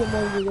we use it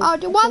more. Oh,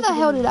 dude, why the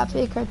hell did I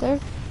pick right there?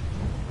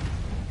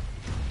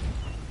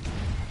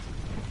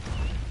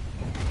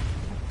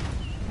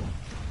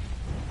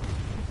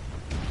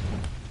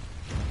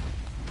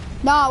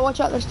 Nah, watch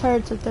out, there's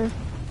turrets up there.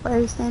 Where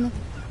he's standing.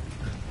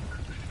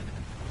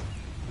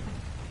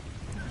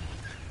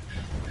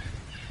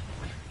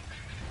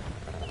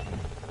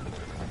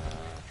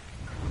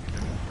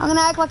 I'm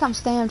gonna act like I'm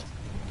stand.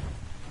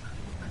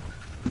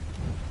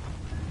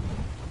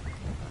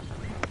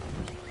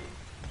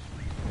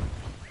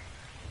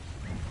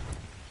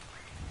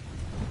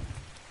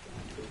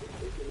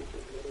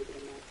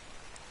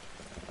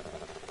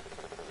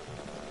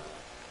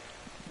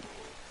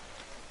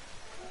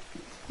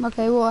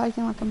 Okay, well,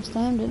 acting like I'm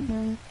standing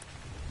here.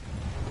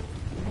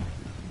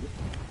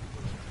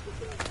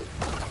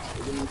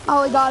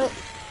 Oh, we got it.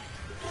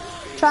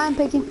 Try and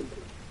pick him.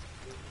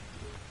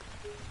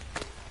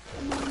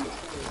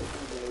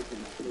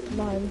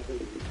 Mine.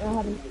 I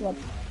haven't slept.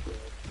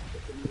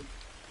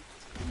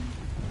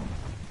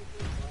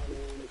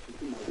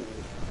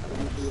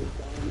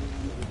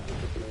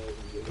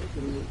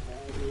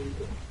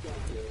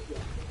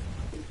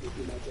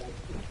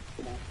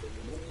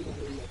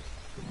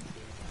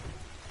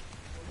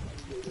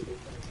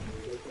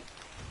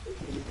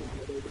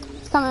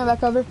 It's coming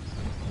back over.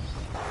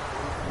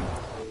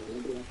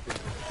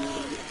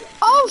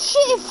 Oh, Oh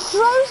shit, it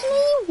froze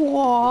me?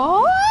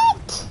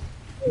 What?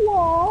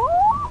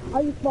 What?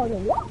 Are you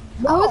fucking what?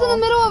 I was in the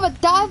middle of a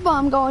dive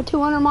bomb going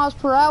 200 miles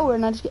per hour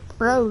and I just get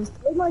froze.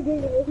 Where's my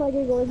Giga? Where's my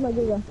Giga? Where's my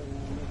Giga?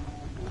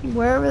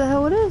 Wherever the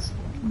hell it is.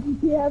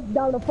 DTF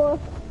down the fuck.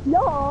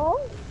 No.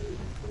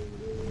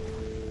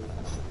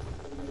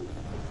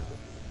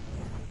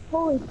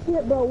 Holy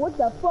shit, bro. What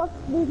the fuck?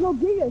 There's no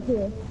Gigas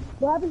here.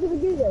 What happened to the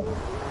Gigas?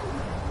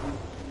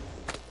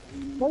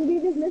 One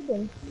Giga's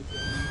missing.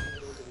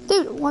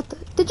 Dude, what the?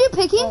 Did you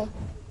pick him? Oh.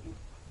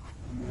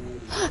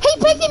 He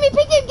picked him! He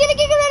picked him! Get it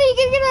ready!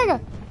 Get it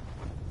ready!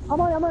 I'm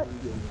on.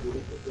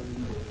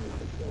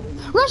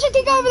 Russian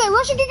kick over there!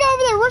 Russian kick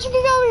over there! Russian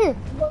kick over here!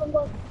 I'm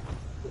going.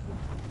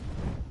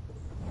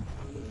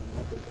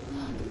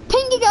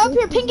 Ping Giga up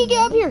here! Ping Giga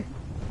up here!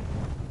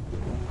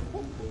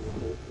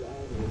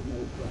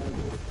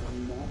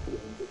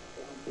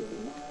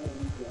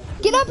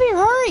 Get up here!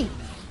 Hurry!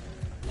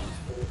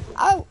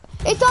 Oh,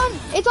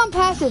 it's on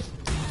passive.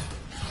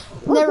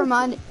 Never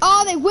mind.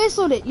 Oh, they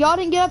whistled it. Y'all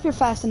didn't get up here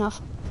fast enough.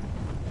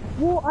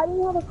 Well, I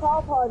didn't have a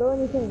call card or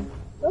anything.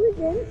 No, we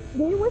didn't.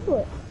 They didn't whistle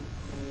it.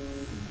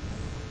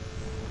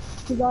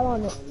 He got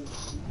on it.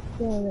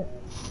 Damn it.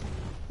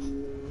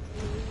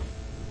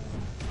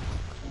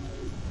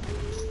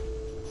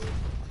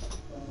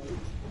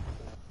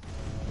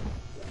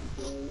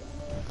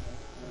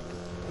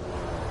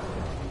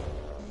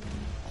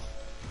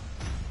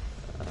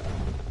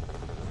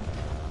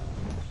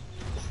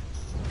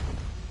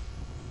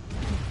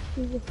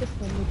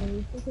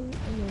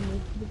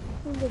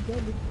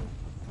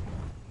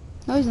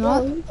 No, he's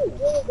not. Oh, he should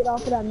really get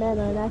off of that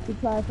mana and actually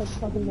try to fight the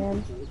fucking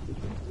man.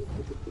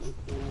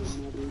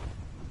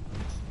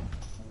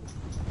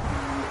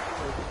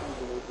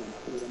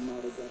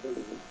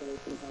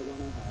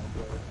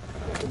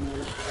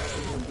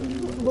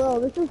 Bro,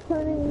 this is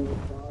turning.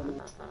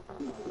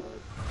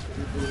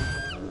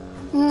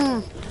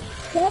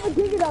 They have a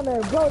Giga down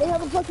there, bro. They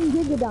have a fucking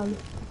Giga down.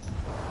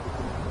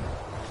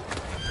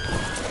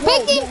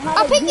 Pick him!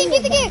 I picked him!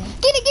 Get the Giga!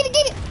 Get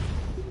it!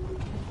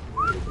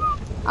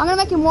 I'm gonna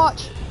make him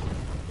watch.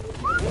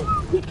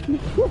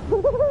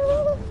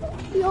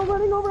 Yo, I'm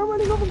running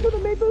over to the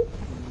maple.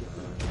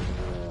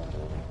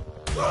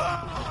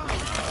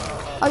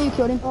 Oh, you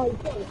killed him. Oh, you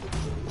killed him.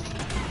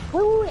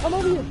 Wait, I'm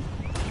over here.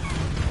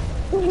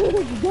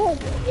 He's dead.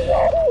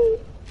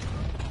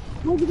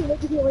 Where'd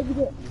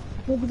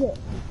you get?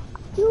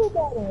 Two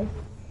banners.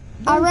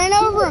 I ran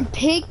over and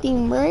picked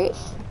him, right?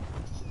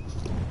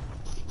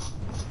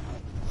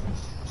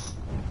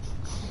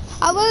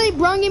 I literally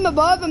brung him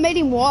above and made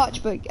him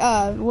watch, but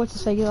what's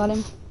his face got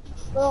him?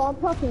 Bro, I'm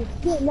talking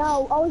shit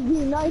now. I was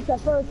being nice at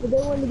first, but they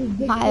wanted to be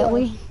big.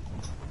 Mildly.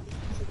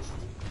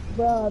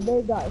 Bro,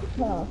 they got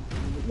tough.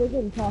 They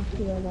didn't talk to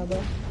right now,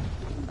 bro.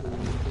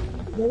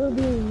 They were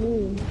being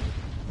mean.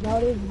 Now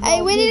they're.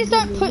 Hey, we need to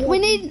start put. We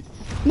need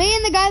me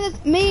and the guy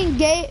that's me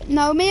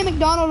and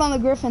McDonald on the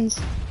Griffins.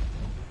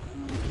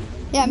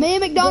 Yeah, me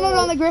and McDonald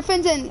on the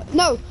Griffins, and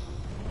no,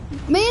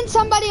 me and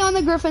somebody on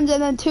the Griffins,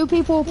 and then two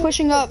people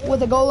pushing up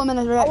with a golem and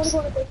a Rex. I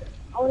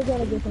want to go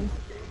on a Griffin.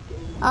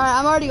 All right,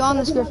 I'm already on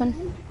this Griffin.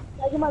 Can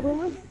I get my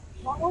boomer?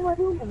 I want my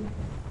boomer.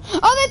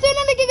 Oh, they threw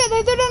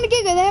down the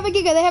Giga.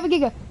 They have a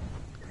Giga.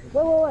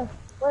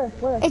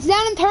 Where? It's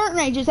down in turret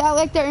range. It's out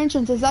like their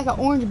entrance. It's like an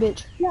orange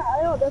bitch. Yeah,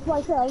 I know. That's why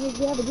I said I was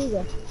gonna have a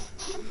Giga.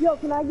 Yo,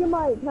 can I get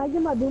my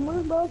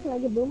boomers, bro? Can I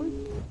get boomers?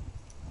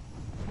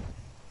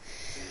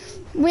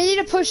 We need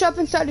to push up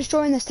and start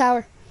destroying this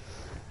tower.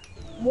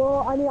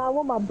 Well, I mean, I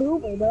want my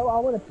boomer, bro. I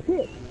want to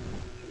pick.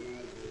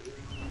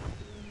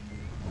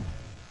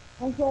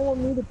 That's what I want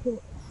me to pick.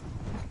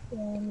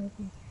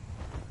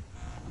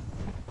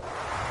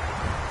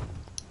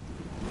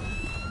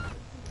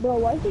 Bro,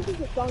 why is this such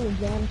a strong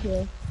jam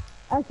here?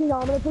 Actually, no,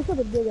 I'm gonna push up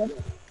a Giga.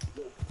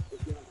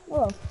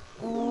 Hello.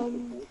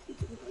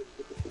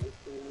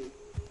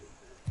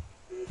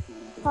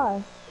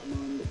 Hi.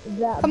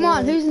 Come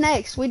on, who's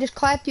next? We just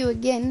clapped you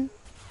again.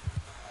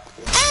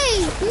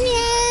 Hey! No!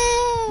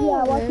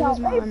 Yeah, watch out.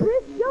 Hey,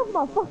 Chris, jump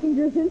my fucking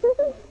Griffin.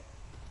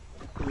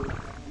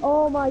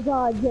 Oh my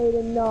god,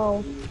 Jaden,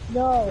 no.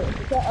 No.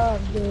 Shut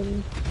up,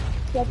 dude.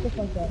 Shut the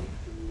fuck up.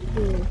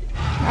 Dude.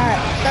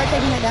 Alright, start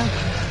taking it down.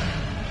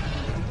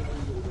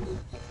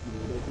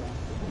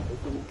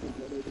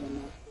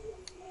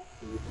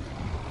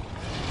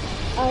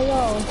 I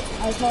know.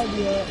 I told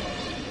you it.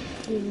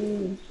 You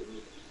mean.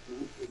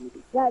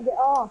 Yeah, get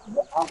off.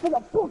 Get off of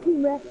the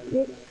fucking wreck,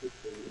 bitch.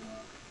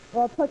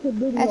 Well, touch your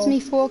booty. That's me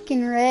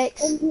fucking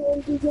Rex.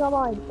 MG, get on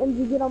mine.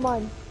 MG, get on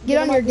mine. Get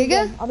on your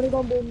Giga? I'm gonna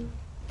go boom.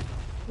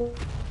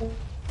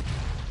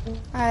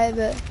 Alright,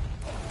 but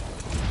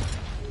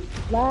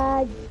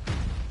Lag.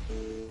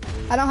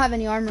 I don't have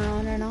any armor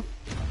on right now.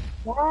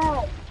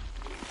 Lag.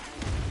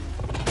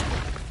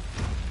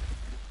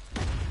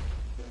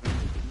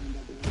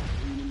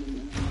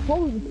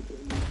 Holy,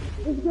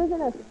 this Griffin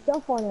has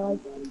stuff on it, like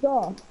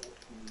stuff.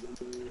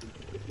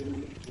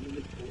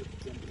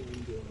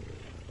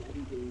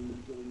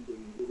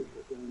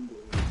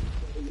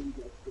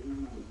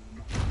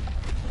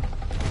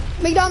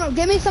 McDonald,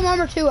 give me some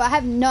armor too. I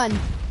have none.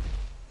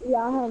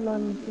 Yeah, I have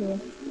none too.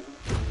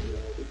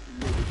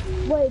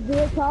 Wait, did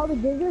they call the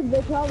digger? Did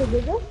they call the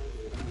digger?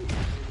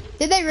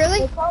 Did they really?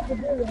 They called the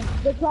digger.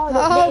 They called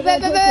Oh,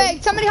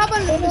 wait. Somebody hop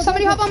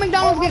on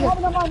McDonald's giga.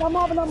 I'm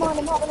hopping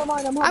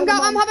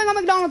on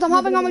McDonald's. I'm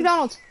hopping on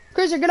McDonald's.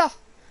 Cruiser, get off.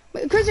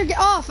 Cruiser, get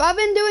off. I've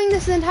been doing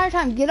this the entire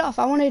time. Get off.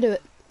 I want to do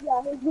it.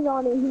 Yeah, he's been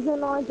on it. He's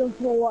been on it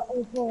for what?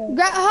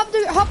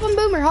 Hop on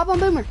Boomer. Hop on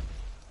Boomer.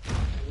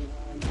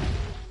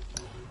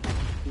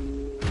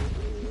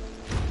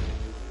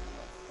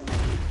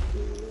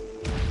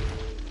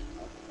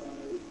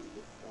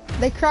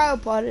 They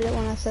cryopoded it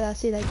when I said I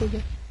see that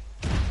giga.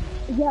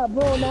 Yeah,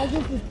 bro,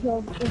 imagine if we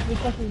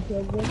fucking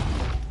killed him.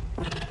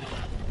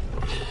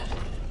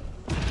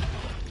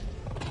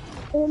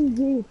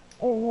 MG.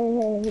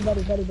 Hey,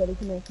 buddy, come here.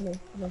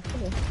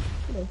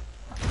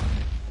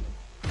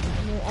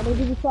 I'm gonna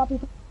give you sloppy.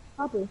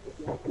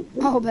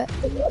 Oh, bet.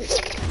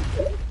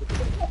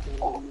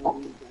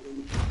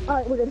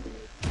 Alright, we're good.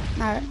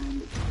 Alright.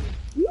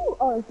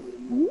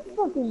 You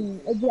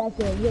fucking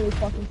ejaculate really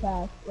fucking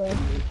fast, bro.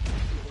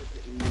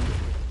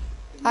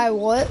 I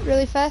what?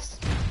 Really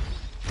fast?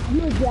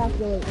 You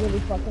ejaculate really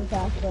fucking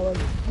fast, bro. Like,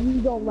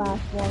 you don't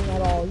last long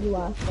at all. You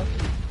last fucking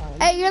time.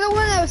 Hey, you're the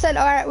one that said,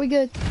 alright, we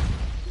good.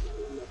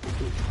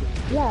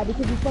 Yeah,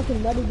 because you fucking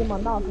nutted in my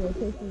mouth and it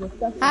tasted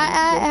disgusting.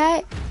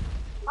 I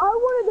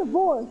want a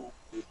divorce.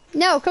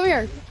 No, come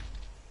here.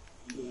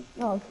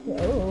 Oh,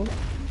 shit. Ooh.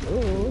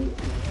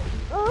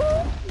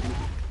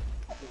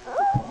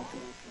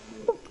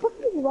 What the fuck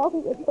is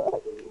wrong with her?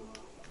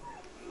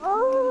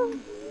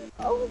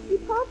 She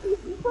poppy.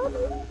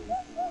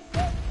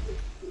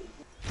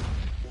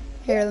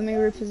 Here, let me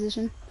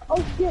reposition.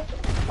 Oh, shit.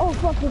 Oh,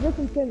 fuck, we're just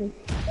finished.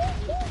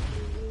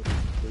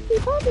 She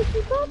poppy.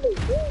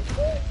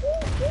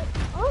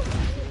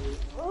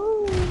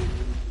 Oh,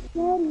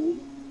 daddy.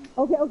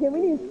 Okay, we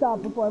need to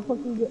stop before I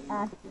fucking get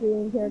actually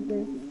in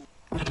character.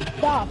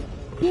 Stop.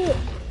 Shit.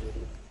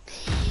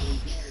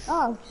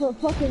 Ah, so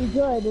fucking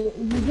good.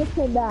 You just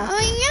came back.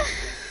 Oh, yeah.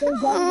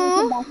 Thank God you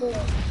came back in.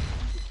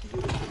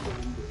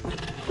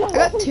 I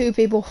got 2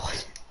 people.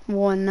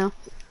 One now.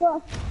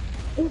 Fuck.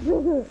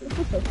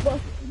 What the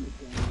fuck?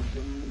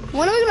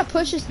 When are we gonna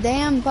push this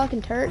damn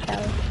fucking turret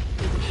tower?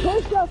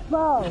 Push us,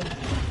 bro.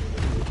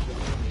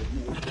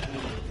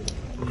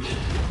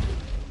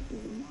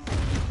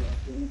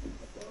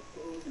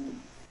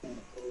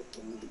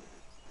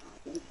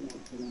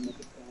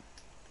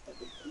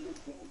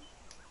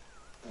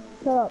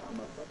 Shut up.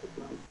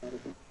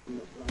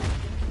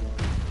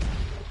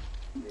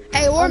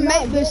 Hey, we're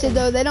mate boosted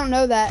though. They don't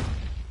know that.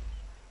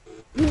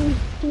 Listen.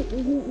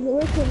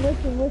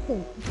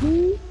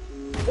 He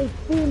is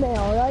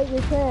female, right?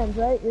 You're trans,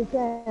 right? You're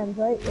trans,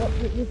 right? Yep,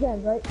 you're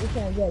trans, right? You're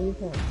trans, yeah, you're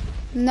trans.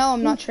 No,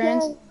 I'm not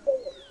trans.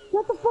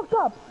 Shut the fuck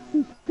up.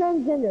 He's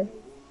transgender.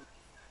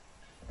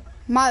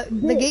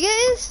 The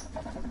Giga is?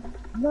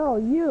 No,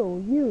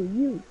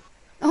 you.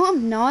 Oh,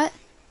 I'm not.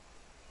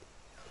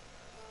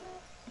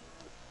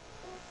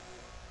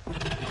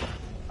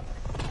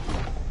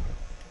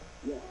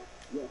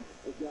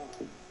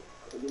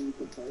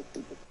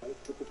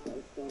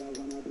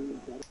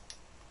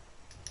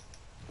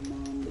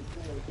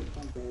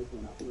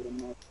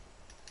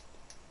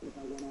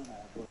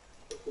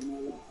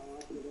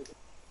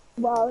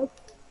 Wow.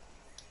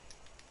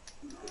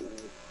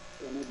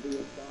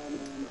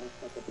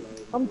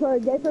 I'm sorry,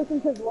 gay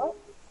person says what?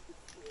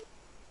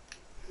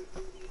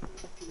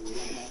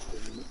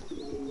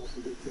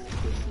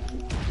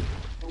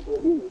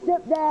 You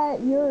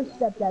stepdad, you're a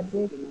stepdad,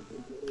 bitch.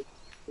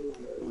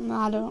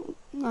 I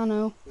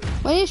know.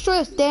 Why do you destroy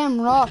this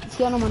damn rock? It's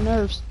getting on my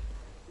nerves.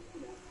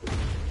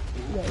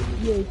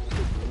 Yeah.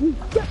 You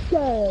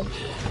stepdad.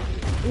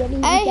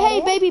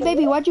 Hey,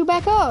 baby, why'd you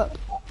back up?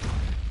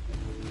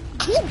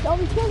 Bitch, I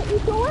was trying to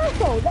eat your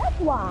asshole, that's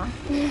why.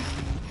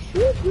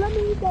 Bitch, let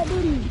me eat that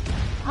booty.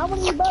 I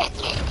want to eat butt.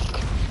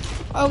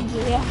 Oh,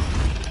 yeah.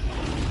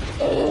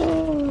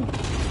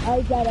 I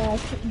ate that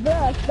ass.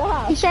 Bruh,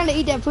 stop. He's trying to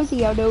eat that pussy,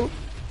 yo, dude.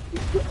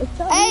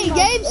 Stop Hey, eating my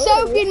Gabe food.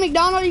 Soaking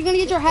McDonald, you're gonna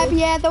get your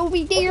happy ass over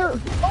there.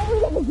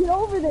 Get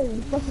over there,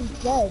 you fucking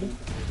dead.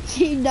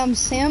 You dumb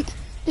simp.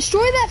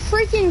 Destroy that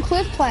freaking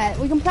cliff plat.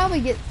 We can probably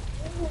get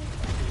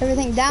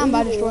everything down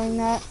by destroying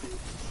that.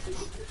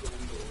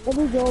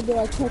 Every girl will be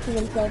like touching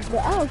themselves,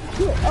 but oh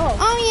shit, oh.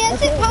 Oh,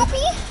 yes, okay.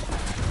 Poppy?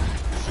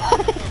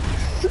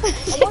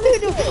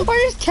 Dude,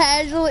 we're just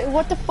casually,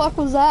 what the fuck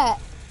was that?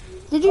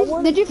 Did you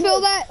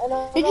feel that?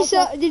 Did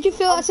you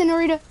feel that,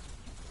 Senorita?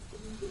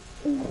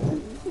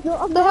 No,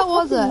 What the hell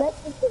was that?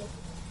 Mexican.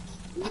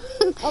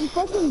 I'm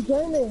fucking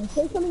German.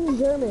 Say something in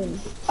German.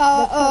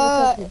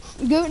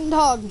 Guten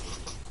Tag.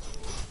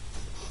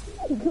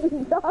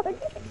 Guten Tag.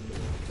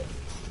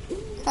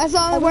 That's the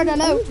only word I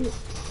know.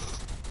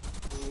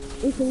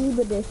 Ich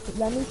liebe dich.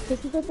 That means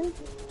kiss or something?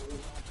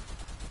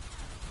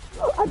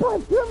 I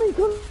got German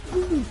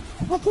cookies.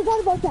 I forgot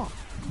about that.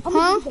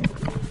 Huh?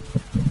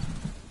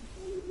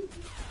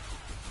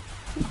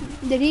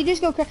 Did he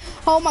just go crazy?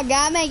 Oh my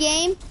god, my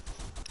game.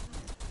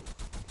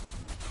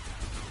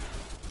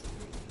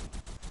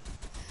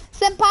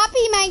 the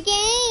puppy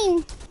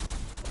making.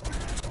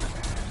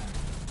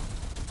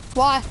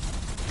 Why?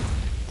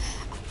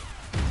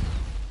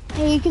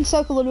 Hey, you can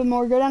soak a little bit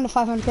more. Go down to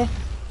 500k.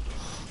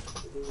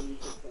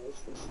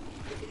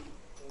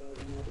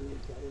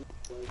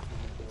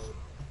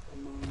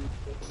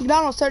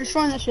 McDonald's, start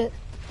destroying that shit.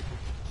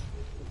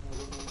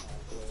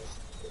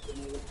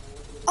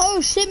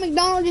 Oh shit,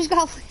 McDonald just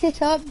got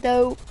lit up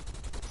though.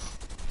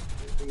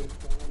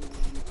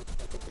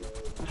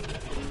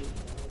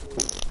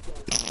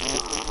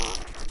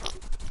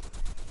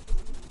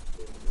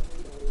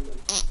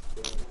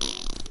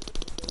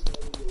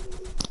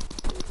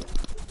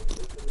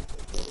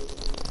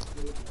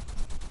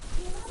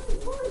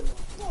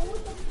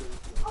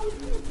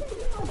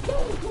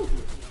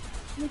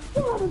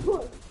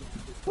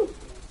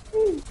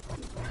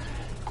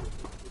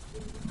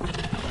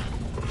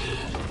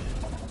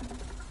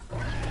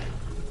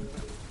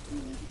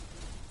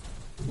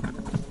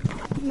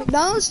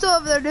 McDonald's still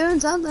over there doing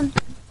something.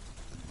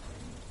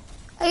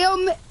 Hey,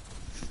 yo,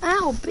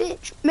 ow,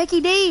 bitch. Mickey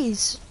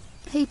D's.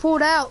 He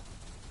pulled out.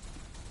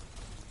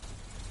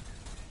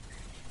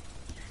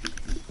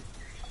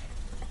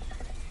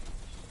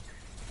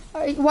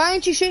 Why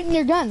aren't you shooting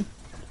your gun?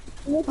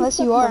 Unless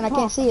you are and I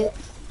can't see it.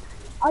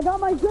 I got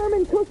my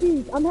German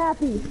cookies. I'm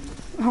happy.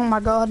 Oh my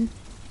god.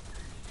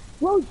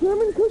 Bro,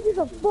 German cookies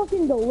are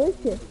fucking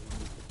delicious.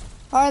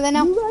 Are they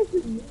now? You guys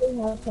should really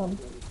have some.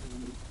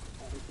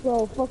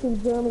 Bro,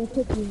 fucking German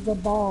cookies, the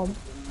bomb.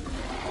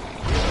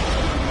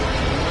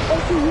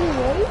 Okay, you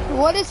ready?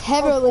 What is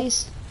heavy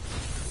release?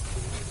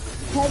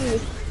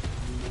 Heavy.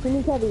 Give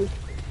me heavy.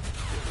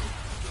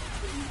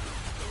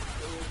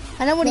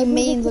 I know what he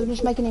means, I'm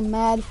just making him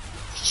mad.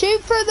 Shoot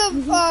for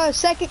the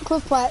second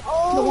cliff plat.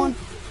 Oh. The one.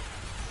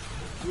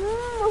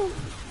 No.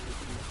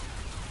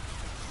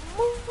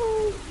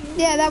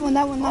 Yeah, that one.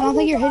 I don't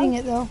think you're hitting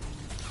it though.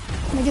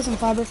 Let me get some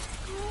fiber.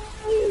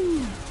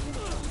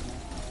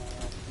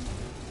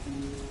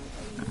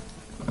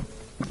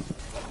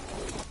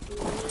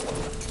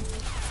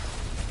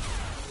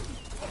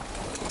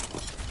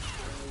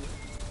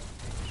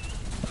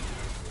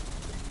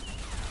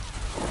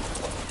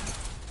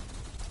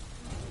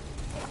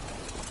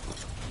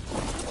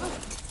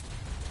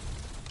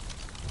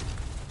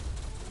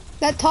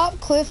 That top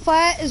cliff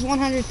flat is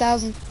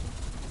 100,000.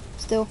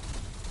 Still.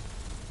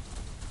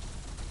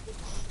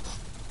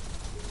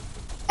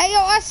 Hey, yo,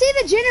 I see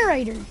the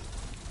generator.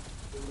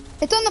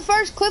 It's on the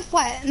first cliff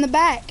flat in the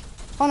back,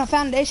 on a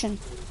foundation.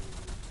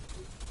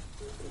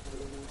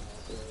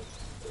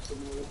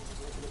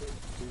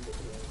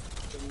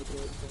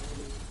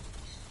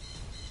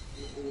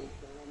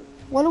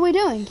 What are we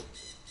doing?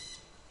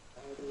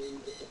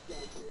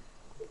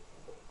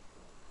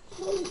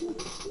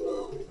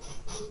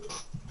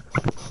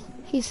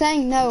 He's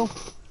saying no.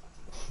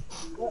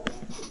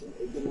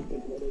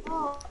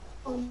 Oh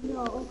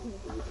no, okay.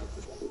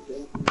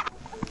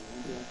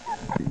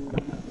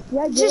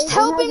 Yeah, Just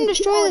help him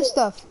destroy this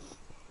stuff.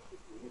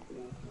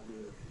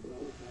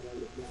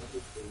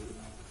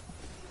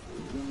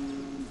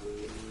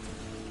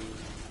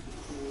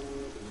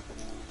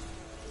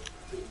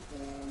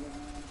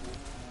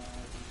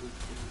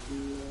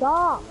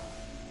 Stop.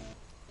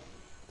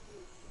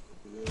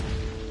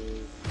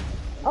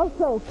 Oh,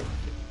 so.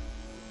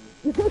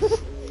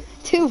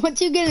 Dude,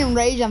 once you get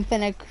enraged, I'm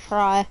finna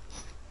cry.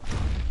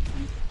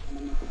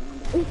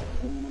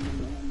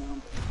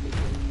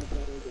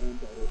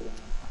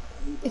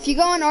 If you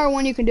go on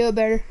R1, you can do it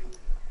better.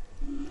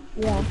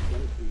 Yeah.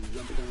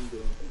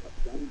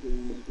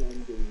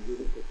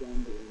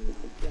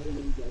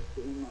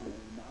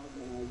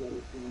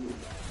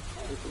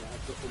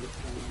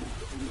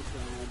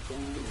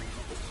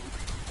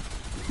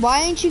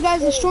 Why ain't you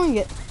guys destroying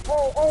it?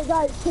 Hey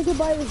guys, take a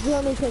bite of this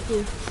German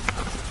cookie.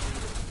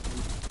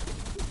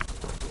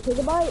 Take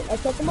a bite, I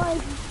took a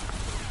bite.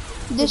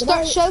 Just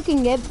start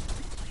choking it.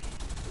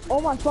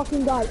 Oh my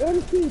fucking god.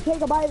 MC,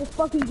 take a bite of this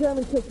fucking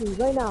German cookie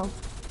right now.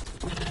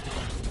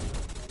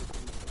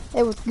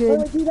 It was good.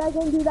 Wait, do that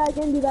again, do that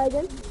again, do that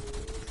again.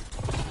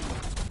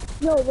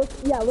 No,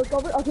 look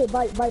over. Okay,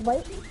 bite.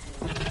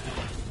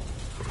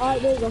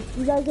 Alright, there you go.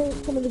 You guys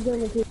ate some of the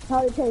German cookies.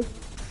 How did it taste?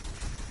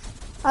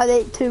 I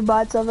ate 2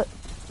 bites of it.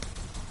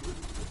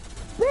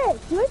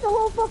 Bitch, you ate the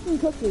whole fucking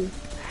cookie.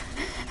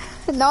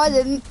 No, I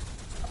didn't.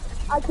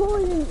 I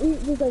totally didn't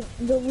eat just like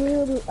the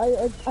real.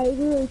 I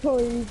really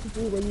totally need to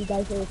eat what you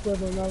guys are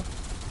equivalent of.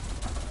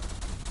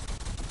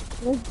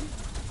 Like,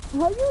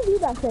 how do you do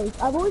that face?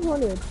 I've always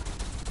wondered.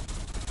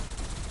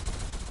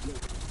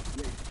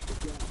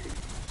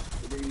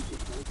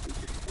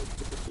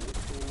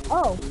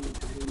 Oh,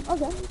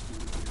 okay.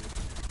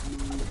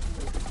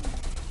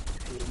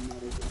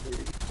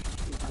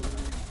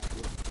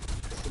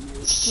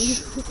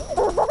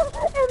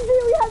 MZ,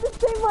 we had the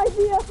same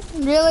idea.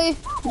 Really?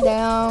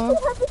 Damn.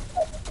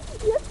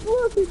 Yes,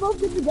 look, we both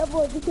did the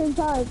devil at the same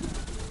time.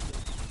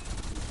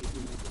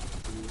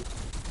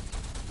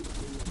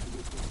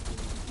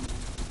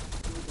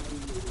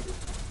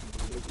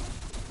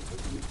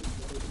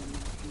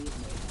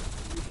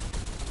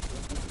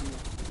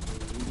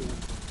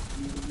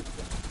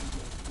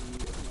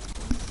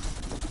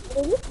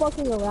 They're just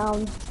fucking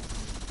around.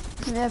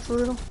 Yeah, for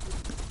real.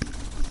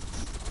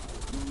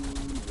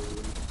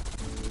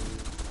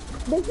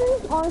 They should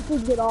just honestly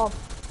get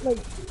off. Like,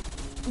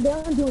 they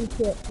aren't doing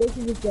shit. They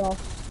should just get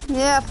off.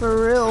 Yeah,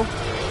 for real.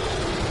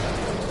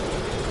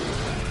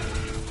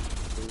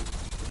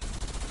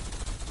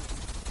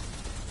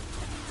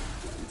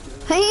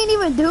 They ain't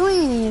even doing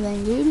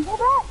anything, dude. Pull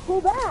back!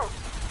 Pull back!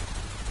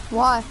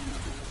 Why?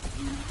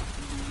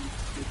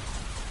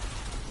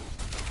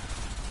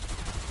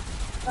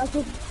 That's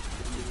just...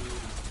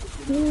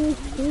 He's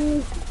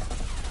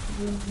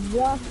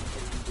just...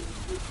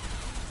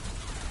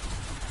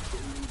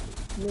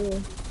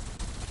 Me.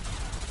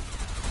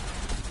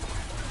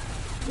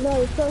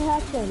 No, it's still the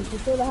hatch guns.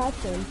 It's still the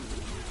hatch guns.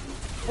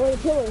 Or the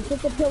pillars.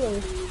 Hit the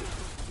pillars.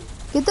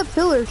 Get the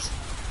pillars.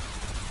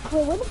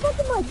 Wait, where the fuck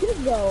did my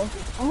kid go?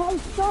 I had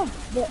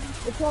stuff, but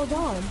it's all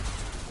gone.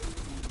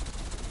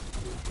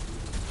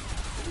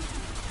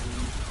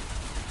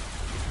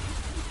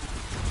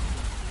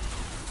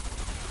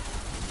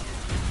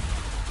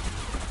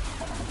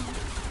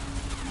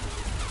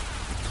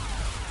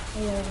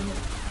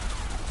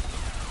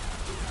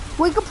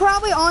 We could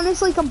probably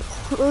honestly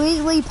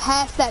completely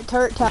pass that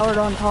turret tower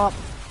on top.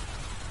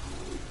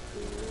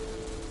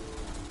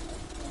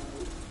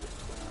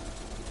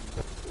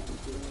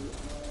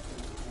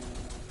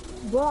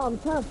 Bro, I'm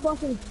trying to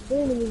fucking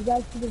spin and these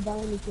guys keep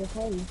inviting me to a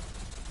party.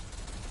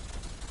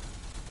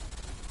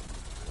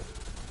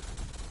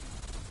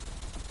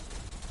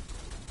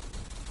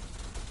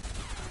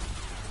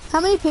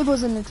 How many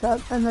people's in the truck?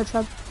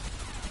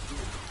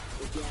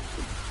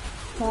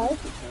 Five?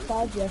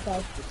 Five? Yeah,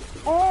 five.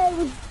 Hey,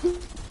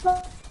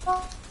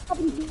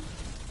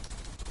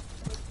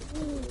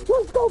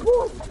 let's go,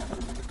 boys!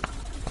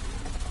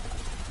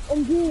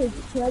 MG,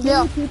 can I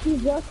give you two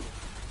just?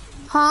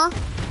 Huh?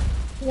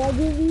 Can I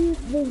give you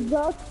the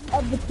just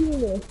of the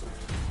penis?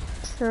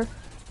 Sure.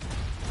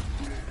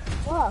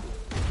 Fuck.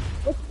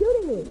 What's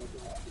shooting me?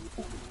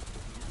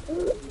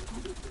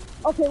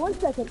 Okay, 1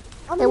 second.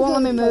 It won't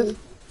let me move.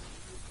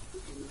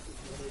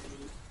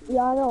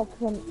 Yeah, I know,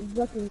 because I'm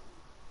looking.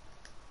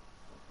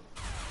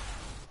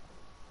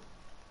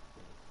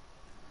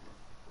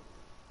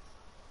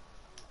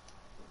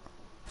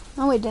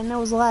 Oh wait, didn't. That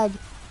was lag.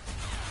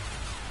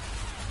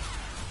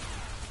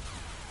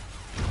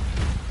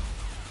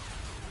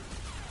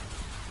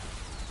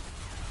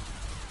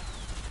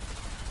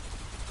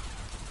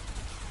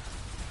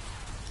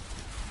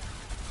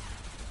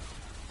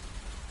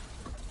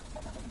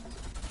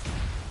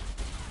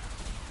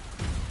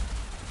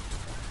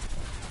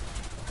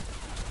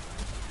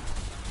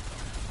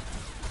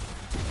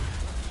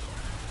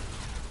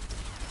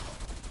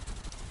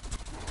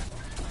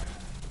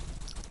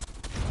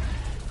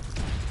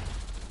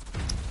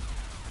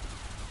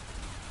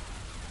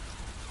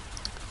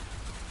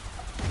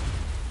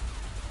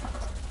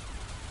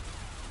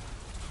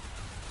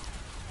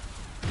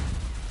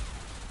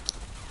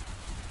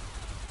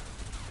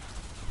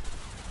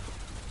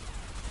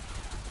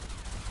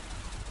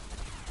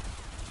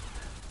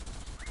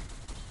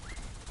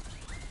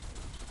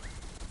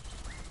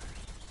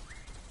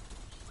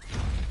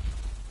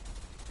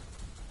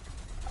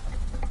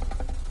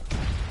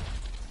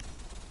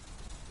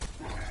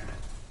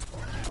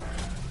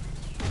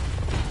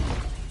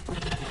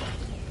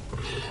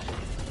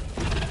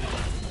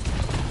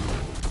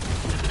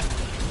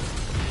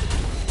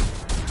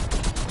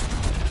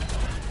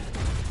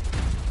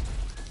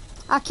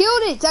 I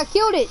killed it! I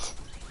killed it!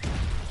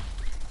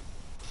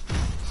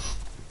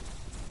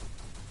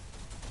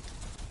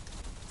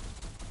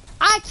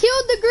 I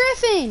killed the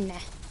griffin!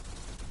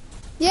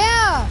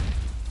 Yeah!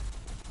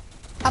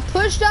 I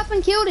pushed up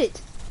and killed it.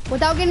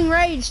 Without getting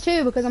raged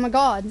too, because I'm a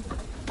god.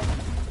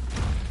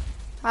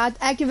 I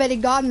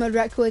activated god mode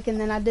right quick and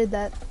then I did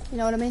that. You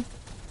know what I mean?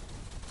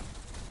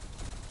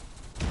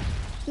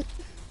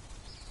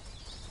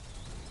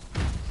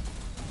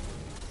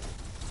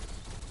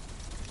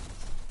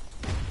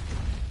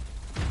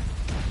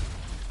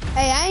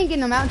 Hey, I ain't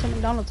getting them out until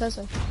McDonald's says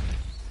so.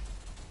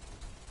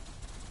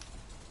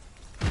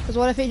 Cause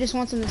what if he just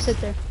wants them to sit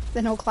there?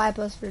 Then he'll clap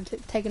us for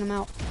taking them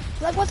out.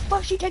 He's like, what the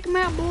fuck, you take them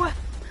out, boy?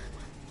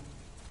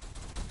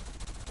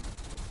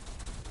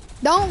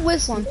 Don't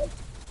whistle him.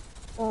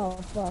 Oh,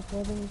 fuck.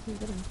 Well, then we can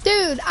get him.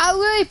 Dude, I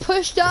literally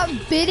pushed up,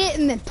 bit it,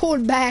 and then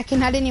pulled back,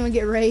 and I didn't even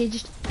get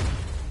raged.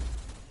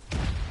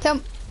 Tell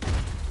me.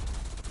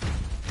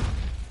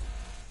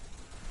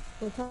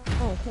 Well,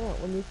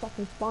 can't when you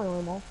fucking spawn on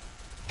them all.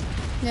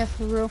 Yeah,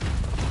 for real.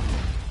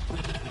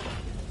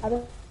 I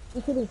don't.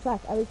 You should be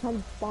fact. Every time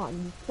you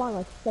spawn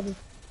like 7.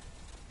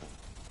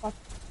 Fuck.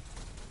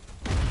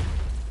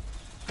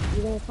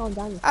 You're gonna calm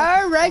down.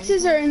 Our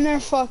Rexes are in there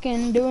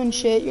fucking doing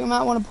shit. You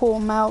might want to pull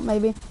them out,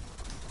 maybe.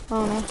 I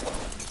don't know.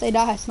 If they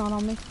die, it's not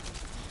on me.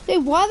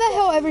 Dude, why the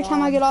hell every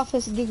time I get off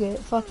this Giga, it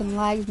fucking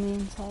lags me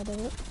inside of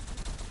it?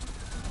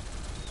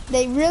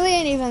 They really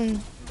ain't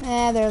even...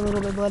 they're a little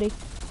bit bloody.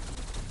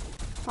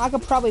 I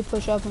could probably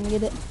push up and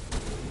get it.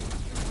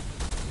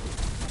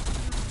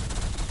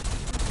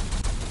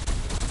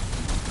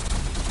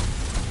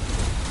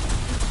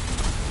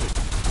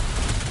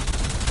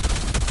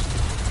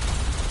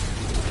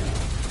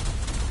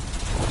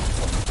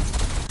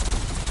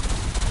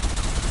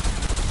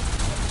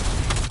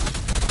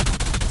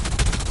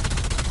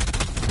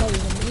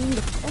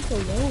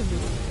 alone, dude.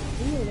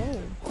 Leave me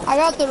alone. I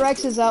got the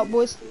Rexes out,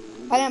 boys.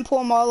 I didn't pull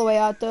them all the way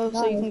out though,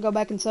 so you can go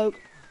back and soak.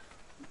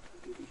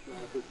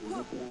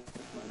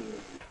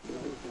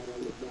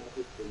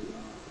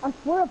 I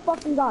swear to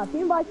fucking God, if he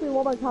invites me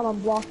one more time, I'm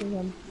blocking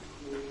him.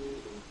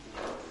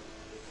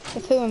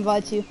 If who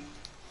invites you?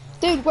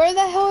 Dude, where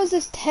the hell is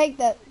this tank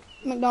that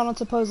McDonald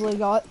supposedly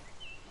got?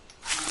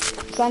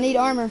 Cause I need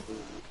armor.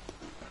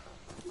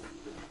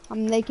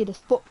 I'm naked as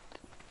fuck.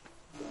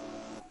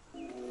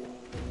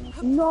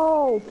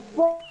 No,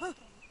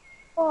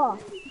 fuck.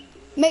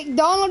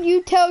 McDonald,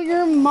 you tell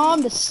your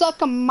mom to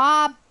suck on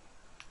my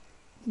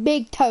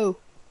big toe.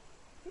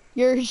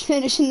 You're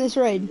finishing this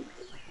raid.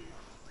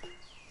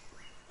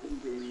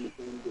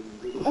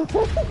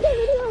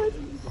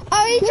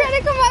 Oh, he tried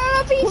to come out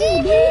on a PT,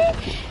 dude.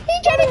 He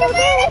tried to come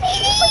out on a PT,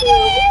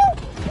 dude.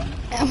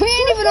 And we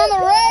ain't even on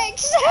the Rex.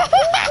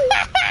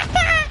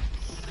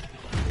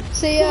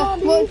 See ya.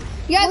 Well,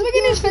 you guys, we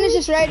can just finish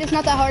this raid. It's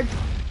not that hard.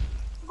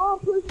 Oh,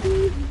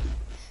 pussy.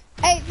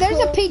 Hey, there's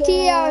a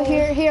PT out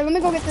here. Here, let me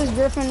go get this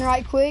Griffin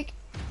right quick.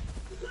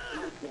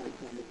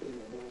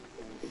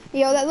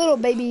 Yo, that little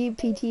baby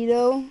PT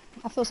though.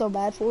 I feel so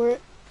bad for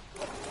it.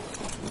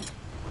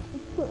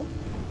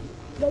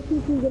 That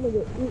PT's gonna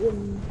get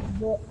eaten,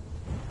 but...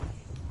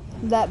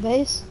 That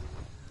base?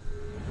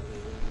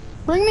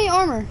 Bring me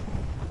armor.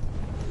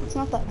 It's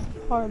not that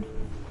hard.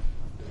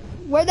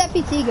 Where'd that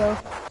PT go?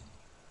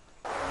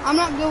 I'm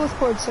not good with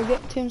cords, so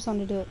get Tombstone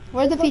to do it.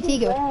 Where'd the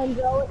PT go? Ran,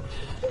 bro. It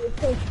was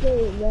so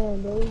scary, it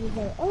ran, bro. It was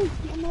like, oh,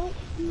 I'm out.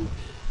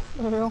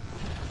 For real.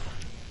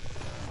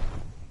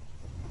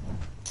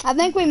 I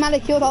think we might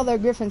have killed all their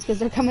Griffins because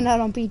they're coming out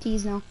on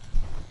PTs now.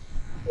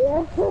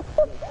 Yeah.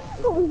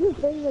 I was just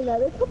thinking that.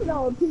 They're coming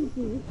out on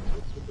PT.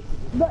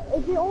 But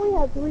if you only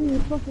have 3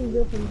 fucking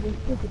Griffins, it's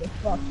stupid as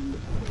fuck.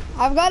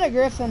 I've got a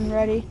Griffin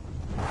ready.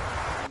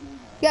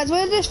 Guys,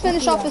 we'll just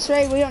finish off this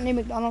raid. We don't need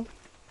McDonald.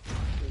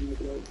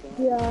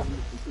 Yeah.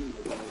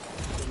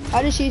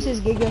 I just use his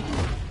Giga.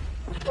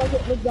 Like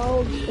it,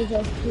 McDonald's is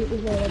a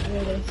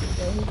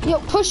raid. Yo,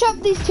 push up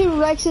these 2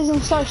 Rexes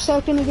and start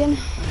soaking again.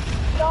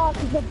 Stop,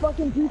 it's a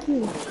fucking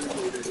PT.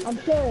 I'm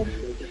scared.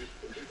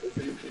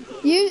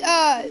 You,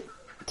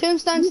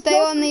 Tombstone, stay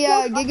on the,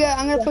 Giga.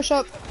 I'm gonna push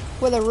up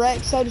with a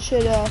Rex. So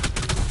should,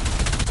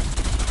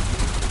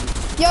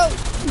 Yo,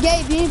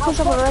 Gabe, you need to push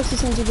up a Rex as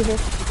soon as you get here.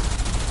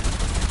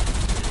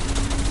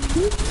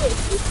 Shoot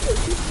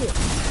it.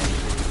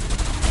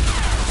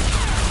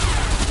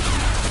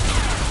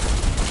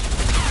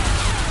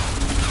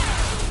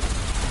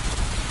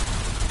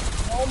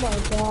 Oh my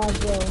God,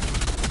 bro.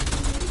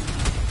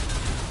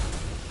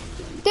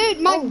 Dude,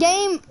 my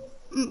game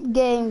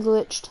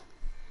glitched.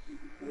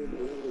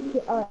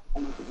 Alright.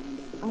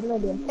 I have an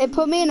idea. It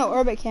put me in an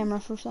orbit camera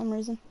for some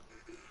reason.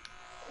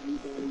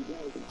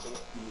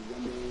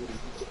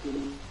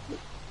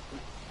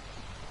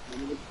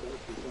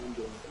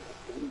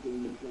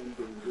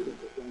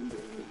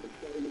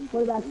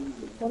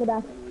 What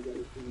about?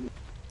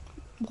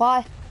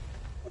 Why?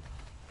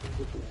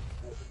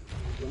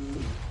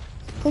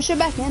 Push it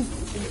back in.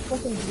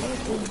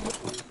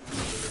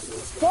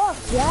 Fuck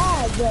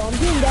yeah, bro. I'm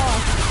doing that.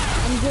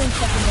 I'm doing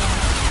fucking that.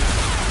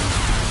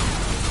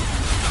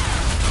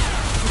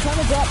 I'm trying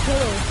to drop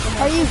pillars.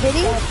 Are you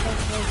hitting?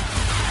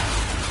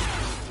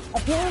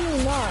 Apparently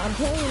not. I'm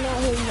apparently not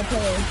hitting the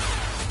pillars.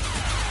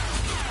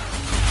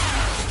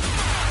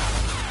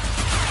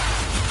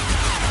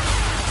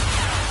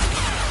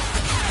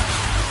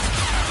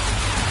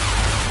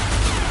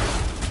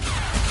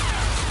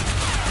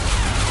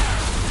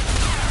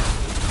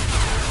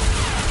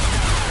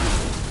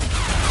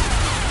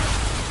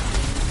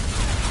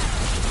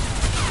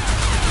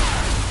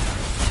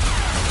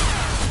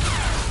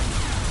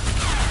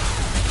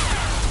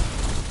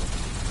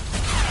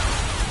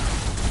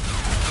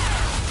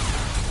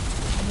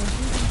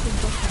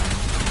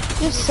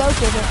 Just soak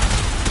with it.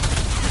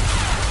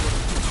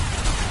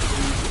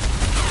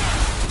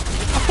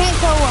 I can't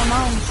tell where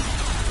mine's.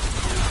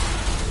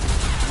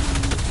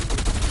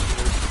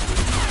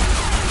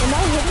 Am I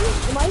hitting?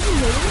 Am I even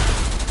hitting?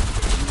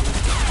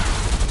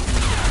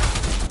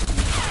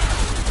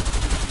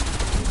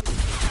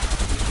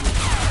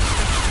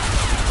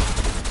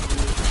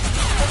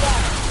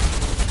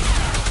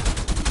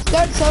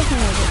 Start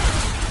soaking with it.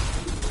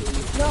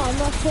 No, I'm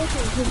not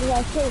taking because I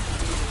soak.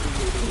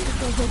 It's just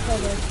gonna take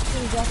over.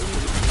 Exactly.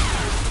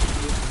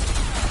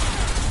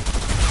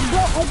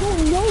 Bro, I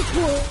don't know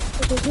for it,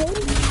 okay?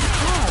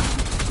 God.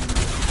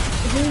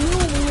 If we knew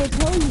it, we would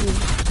tell you.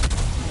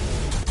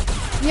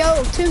 Yo,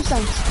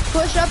 Tombstone,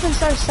 push up and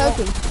start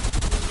soaking.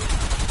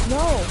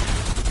 No.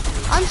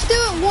 I'm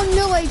still at 1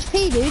 mil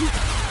HP, dude.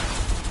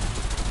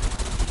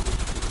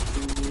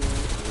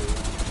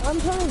 I'm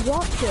trying to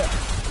drop shit.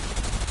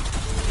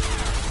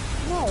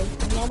 Nice.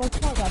 And now my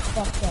car got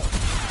fucked up.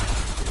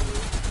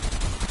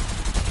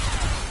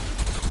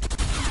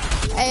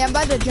 Hey, I'm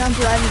about to jump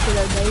right into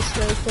their base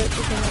really quick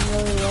because I'm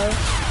really low.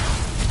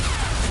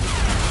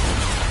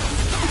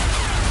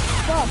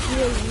 Fuck, you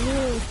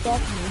really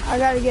fucked me. I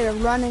gotta get a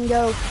run and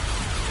go.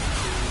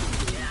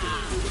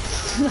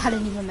 I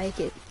didn't even make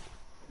it.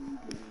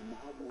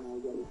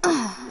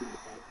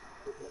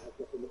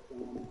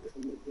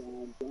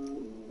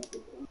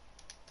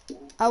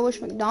 I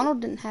wish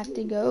McDonald didn't have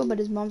to go, but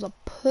his mom's a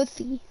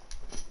pussy.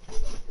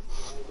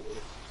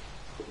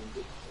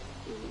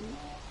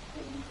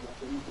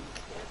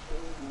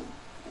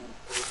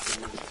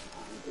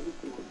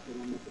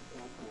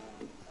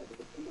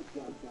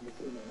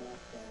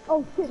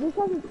 Oh shit, this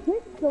has his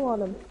kit still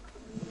on him.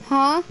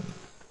 Huh?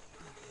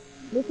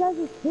 This has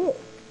his kit.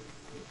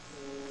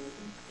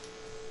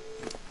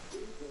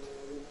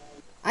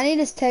 I need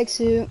his tech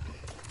suit.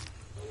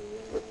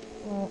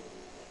 Alright.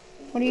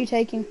 What are you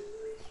taking?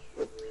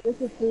 This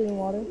is food and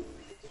water.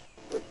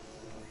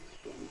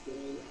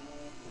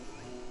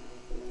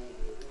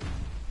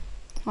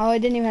 Oh, I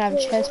didn't even have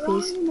a chest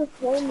piece.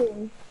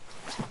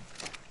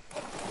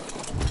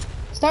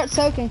 Start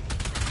soaking.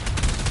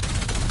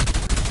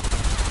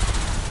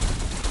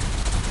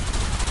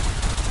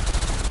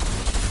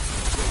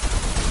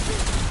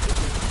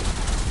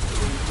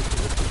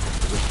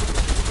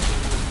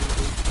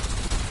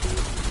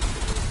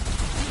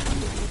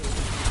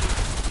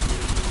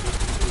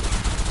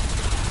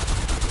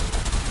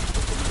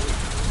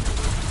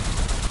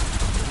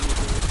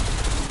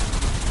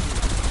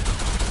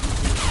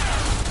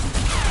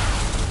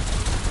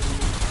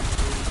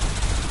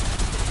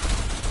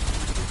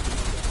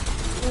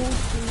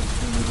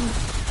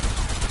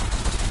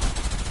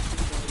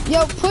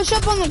 Yo, push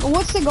up on the,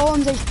 what's the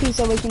golem's HP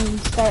so we can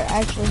start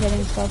actually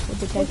hitting stuff with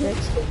the Tetrix?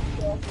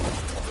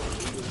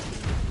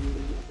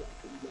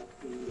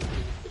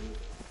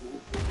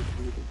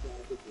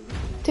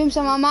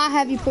 Tombstone, I might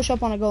have you push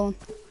up on a golem.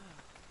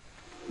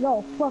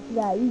 No, fuck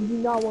that. You do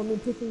not want me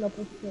pushing up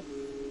with shit.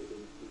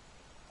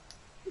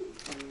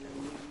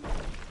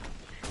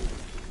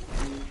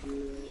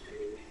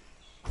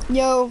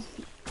 Yo,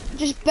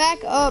 just back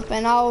up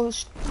and I'll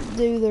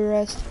do the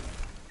rest.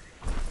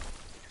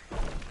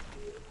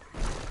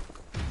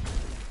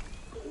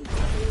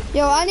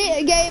 Yo,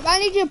 Gabe, I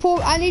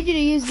need you to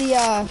use the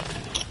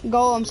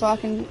golem so I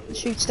can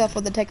shoot stuff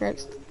with the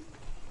Tetrix.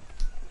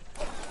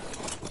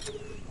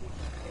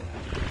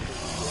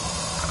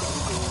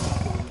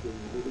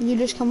 You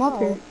just come up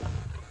here.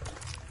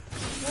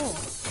 Oh.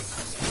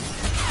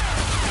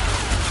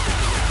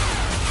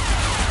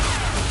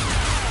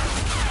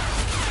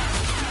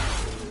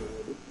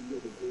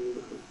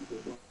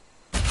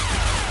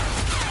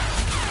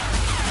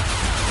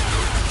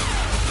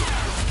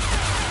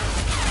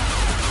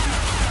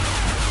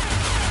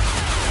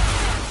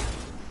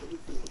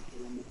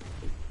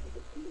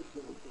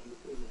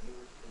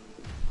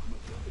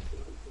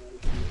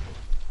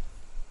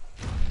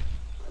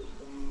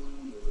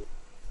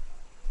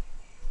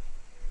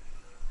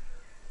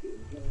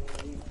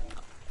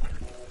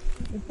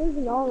 This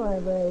isn't all my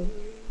way.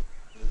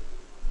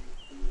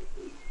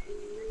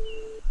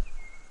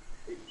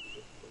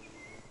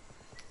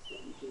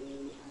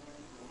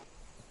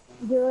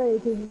 Get ready,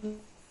 because if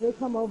they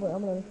come over,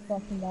 I'm gonna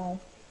fucking die.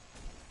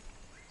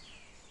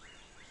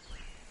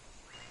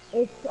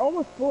 It's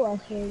almost full,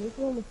 actually. This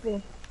is almost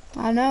full.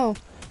 I know.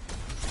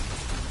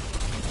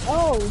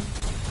 Oh,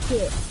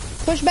 shit.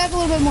 Push back a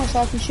little bit more so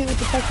I can shoot with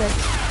the Tetrix.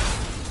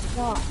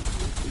 Nah.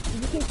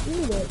 You can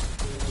shoot it.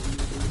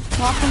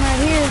 Knock him right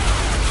here.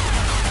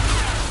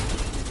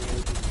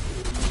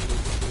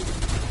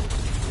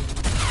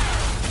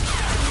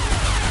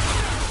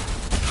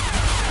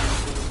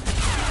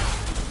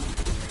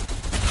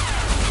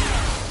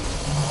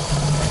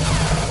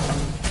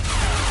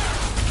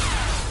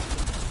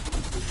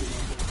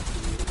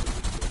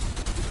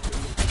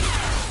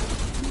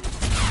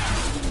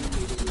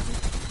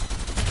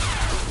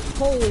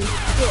 Holy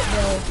shit,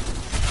 bro.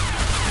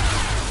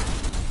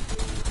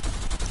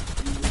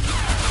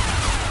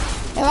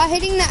 Am I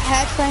hitting that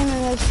hatch frame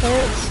in those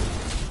turrets?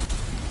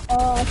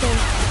 I think.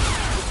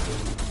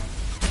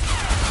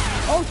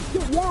 Oh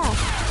shit, yeah.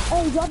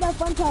 Hey, drop that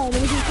front tire and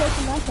then we can take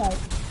from that side.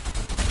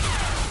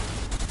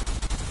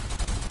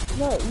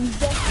 No, you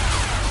just.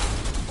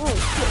 Oh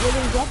shit, we're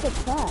gonna drop the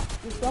trap.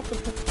 Just drop the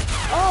trap.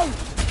 Oh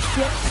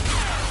shit.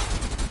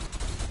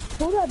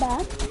 Pull that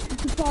back. You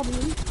should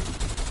probably.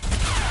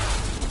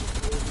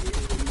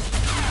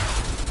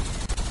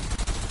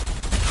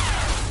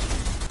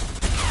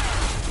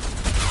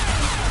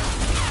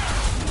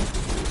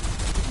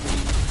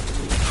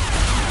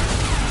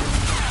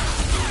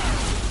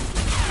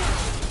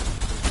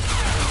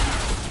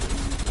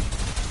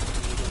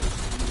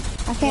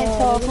 I can't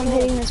tell if I'm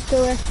hitting this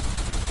pillar.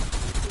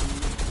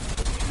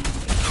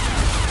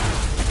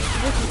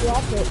 Just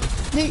drop it.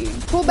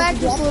 Dude, pull back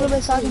just a little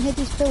bit so I can hit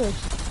these pillars.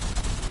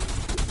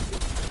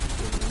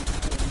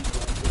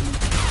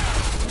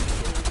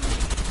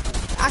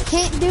 I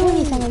can't do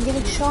anything, I'm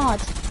getting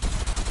shot.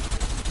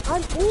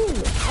 I'm in.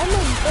 I'm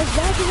as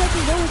fast as I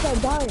can go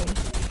without dying.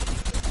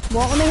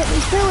 Won't let me hit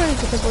these pillars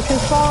because we're too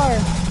far.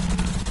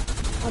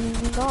 I'm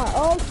not.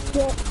 Oh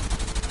shit.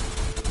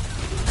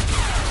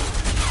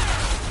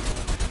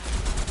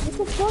 What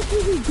the fuck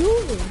is he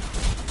doing?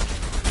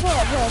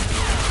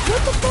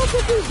 What the fuck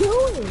is he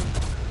doing?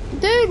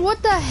 Dude, what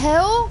the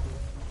hell?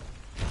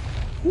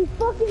 He's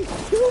fucking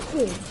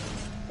stupid.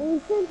 And he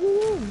sent me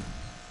in.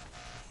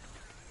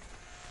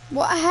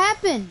 What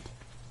happened?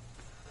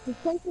 He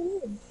sent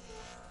me in.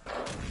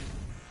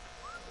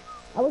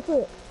 I was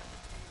it.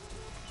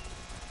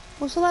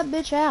 Whistle that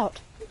bitch out.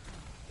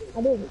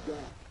 I did.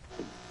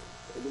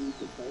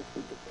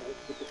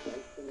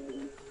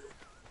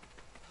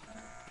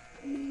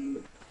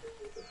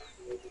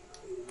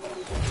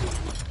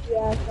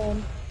 Yeah,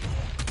 Sam.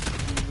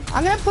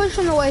 I'm gonna push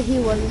him the way he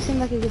was. It seemed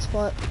like a good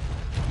spot.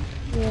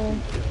 Yeah.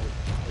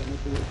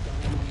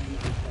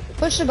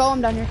 Push the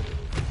golem down here.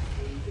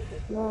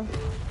 No.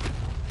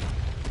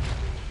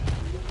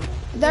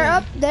 They're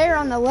up there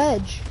on the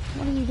ledge.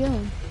 What are you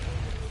doing?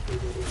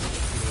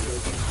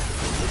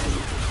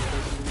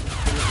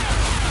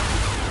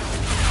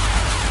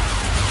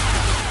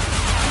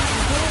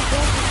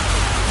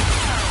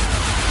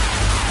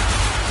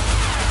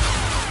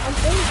 I'm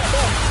thinking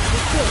about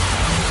this.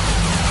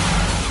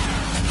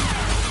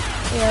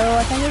 Yo,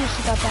 I think we just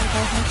got that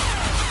person.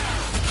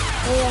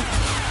 Oh yeah.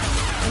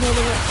 I know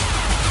the way.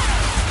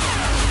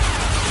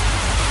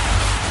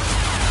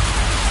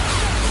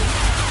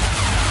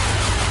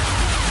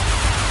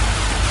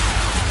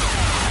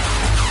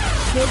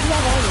 Maybe you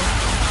have armor.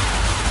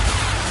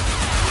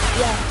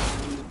 Yeah.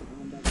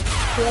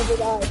 Whoever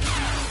died.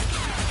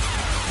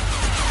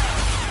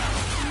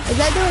 Is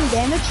that doing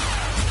damage?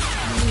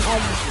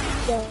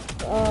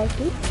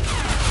 Shoot?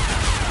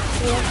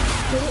 Yeah,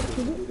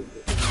 shoot it.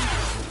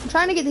 I'm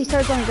trying to get these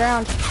turrets on the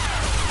ground.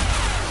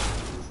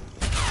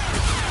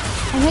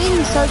 I'm hitting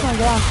these turrets on the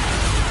ground.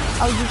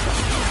 Oh, you fuck.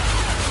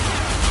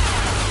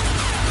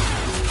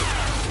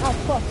 Oh,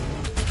 fuck.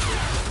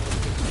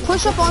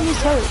 Push up on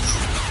these turrets.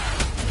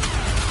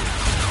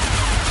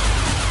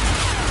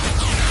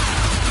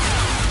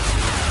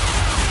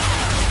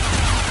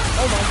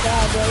 Oh my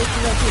god, bro, this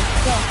is like your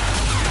stuff.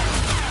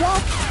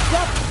 Drop!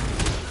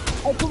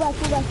 Hey, pull back.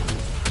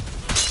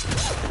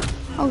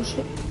 Oh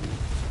shit.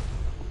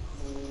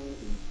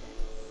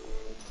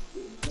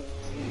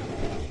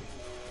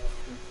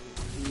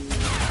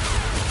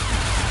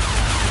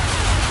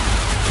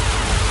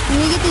 We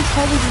need to get these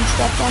heavies and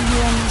stuff down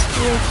here on this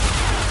field.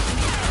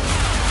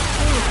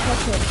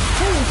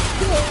 Holy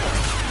shit!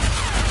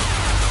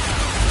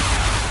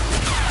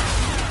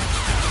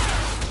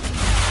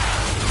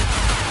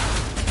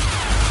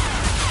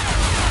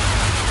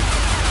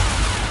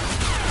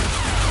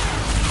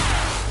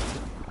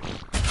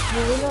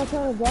 Well, we're not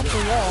trying to drop the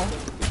wall.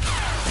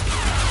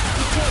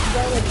 You can't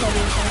damage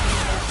heavy something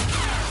like that.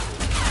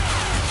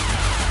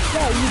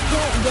 Yeah, you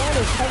can't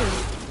damage heavy.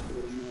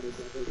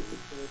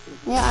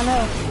 Yeah, I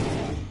know.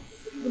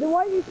 But then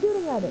why are you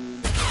shooting at it?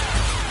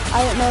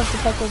 I didn't know if the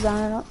tech was down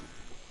or not.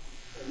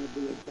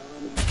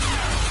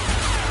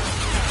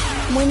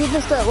 We need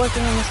to start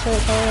working on this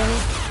turret already.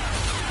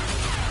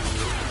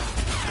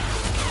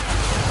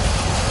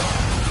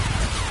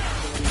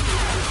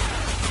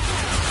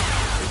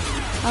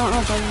 I don't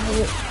know if I can hit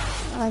it.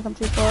 I think I'm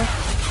too far.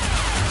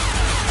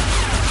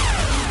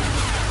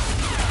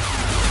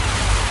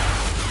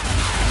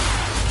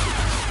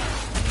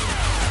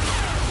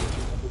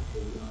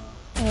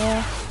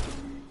 Yeah.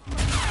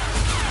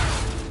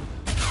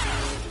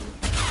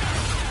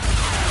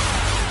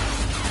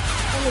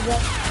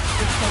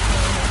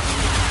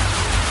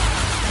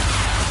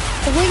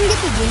 If we can get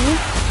the genie.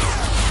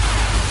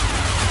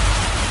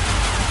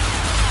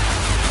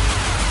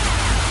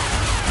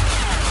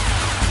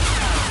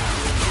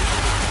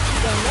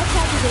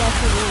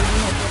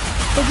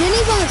 The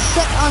genie's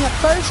on the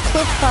first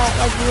cliff part,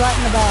 like right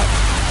in the back.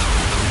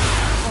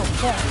 Oh,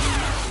 fuck.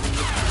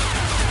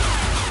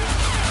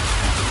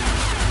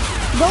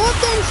 Go up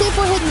there and see if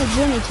we're hitting the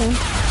genie, team.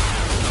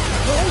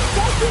 We're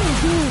second,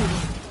 dude.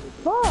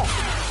 Fuck.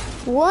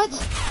 What?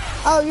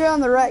 Oh, you're on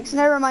the Rex.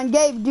 Never mind.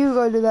 Gabe, do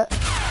go do that.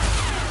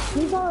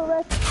 He's on a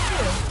rest too.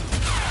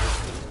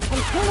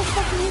 I'm trying to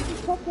fucking hit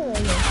this fucker right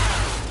here.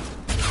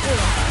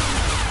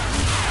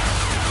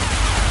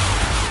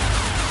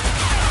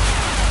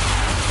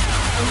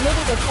 I'm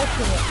literally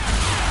touching it.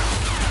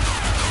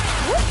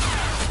 What?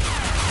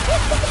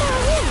 What the fuck am I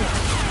in?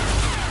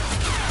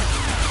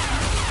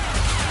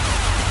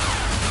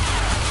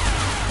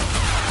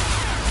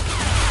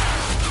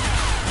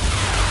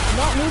 I'm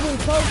not moving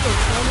closer,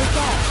 on the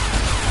side.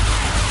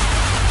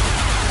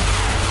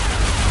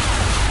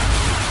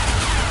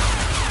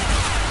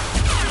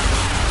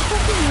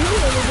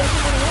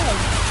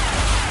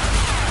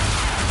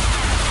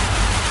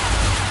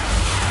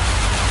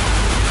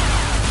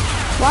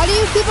 Why do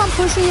you keep on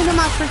pushing into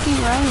my freaking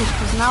range?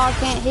 Because now I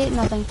can't hit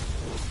nothing.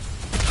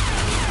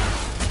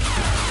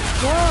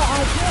 No,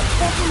 I can't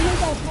fucking hit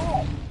that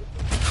head.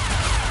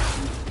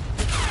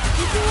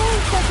 You can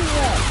only fucking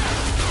red.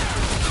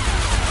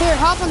 Here,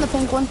 hop on the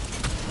pink one.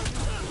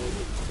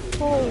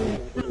 Holy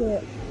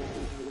shit.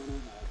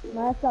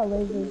 Nice got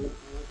lasers.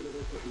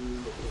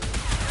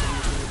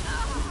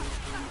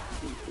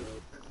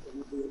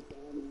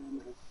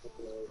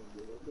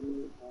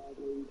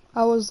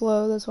 I was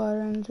low, that's why I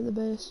ran into the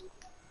base.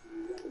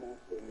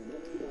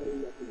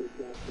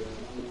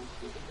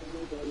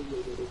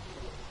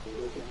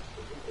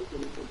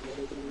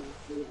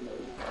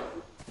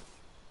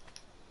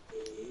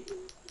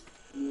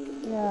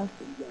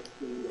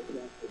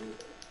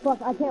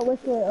 fuck, I can't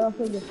whisper it or else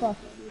you'll get fucked.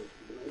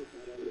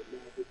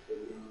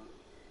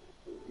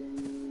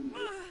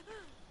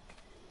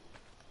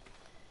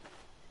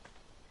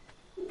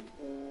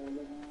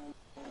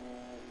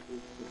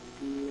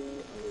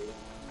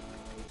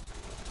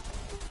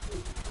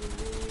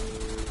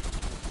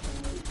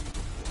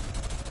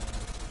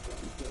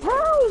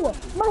 How?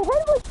 My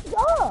head was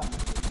up!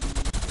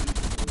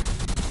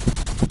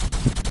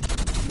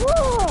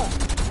 What?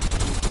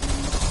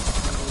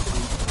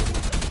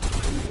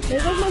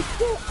 There goes my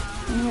shit!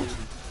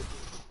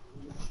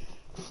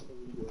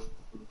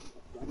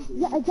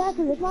 Yeah,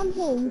 exactly, that's what I'm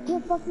saying. You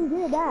can't fucking get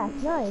it back.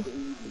 Nice.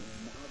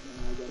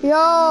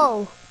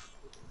 Yo!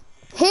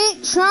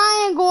 Hit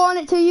triangle on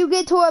it till you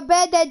get to a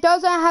bed that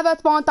doesn't have a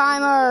spawn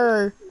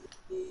timer.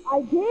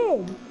 I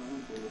did.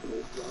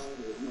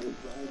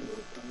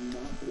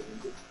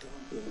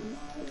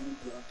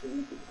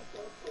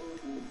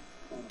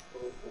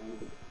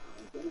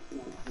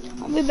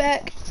 I'll be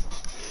back.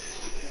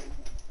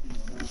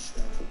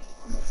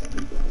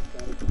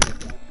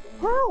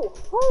 How?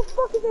 How the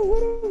fuck is it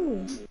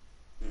hitting me?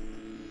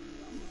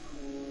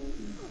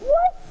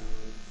 What?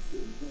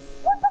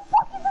 What the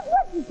fuck is this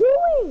witch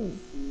doing?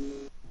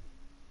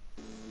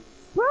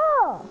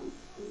 Bruh!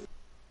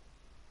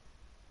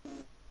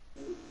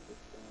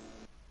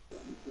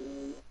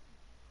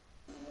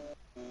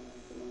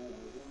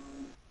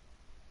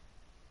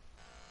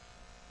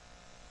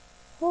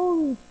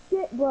 Holy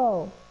shit,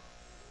 bro.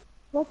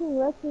 Fucking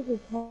wrestlers is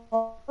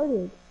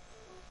retarded.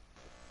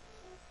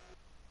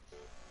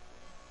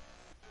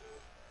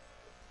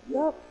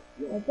 Yup,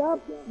 heads up,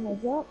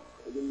 heads up.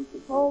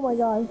 Oh my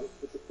god.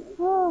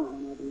 Oh.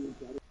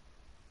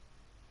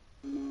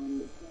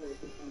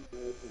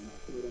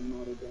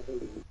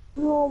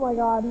 Oh my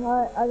god,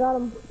 I got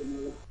him.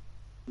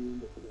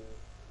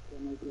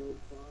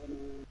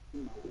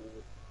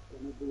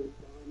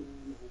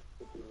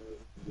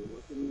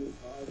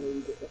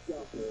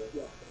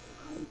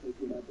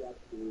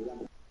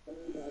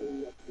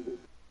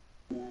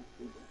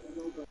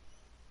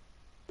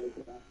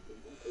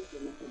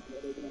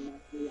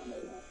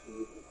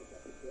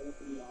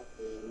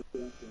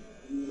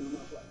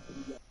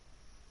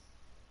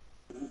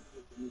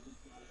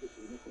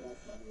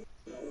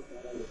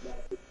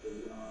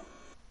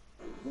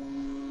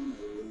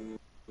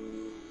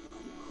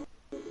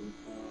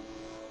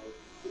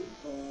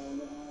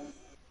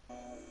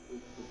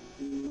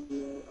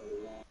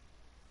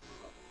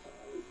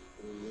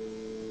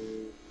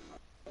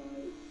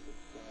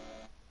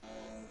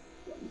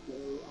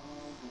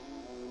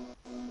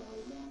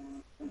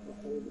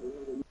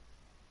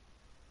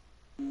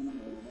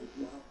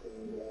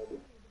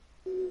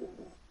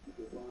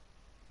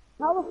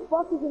 How the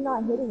fuck is it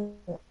not hitting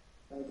it?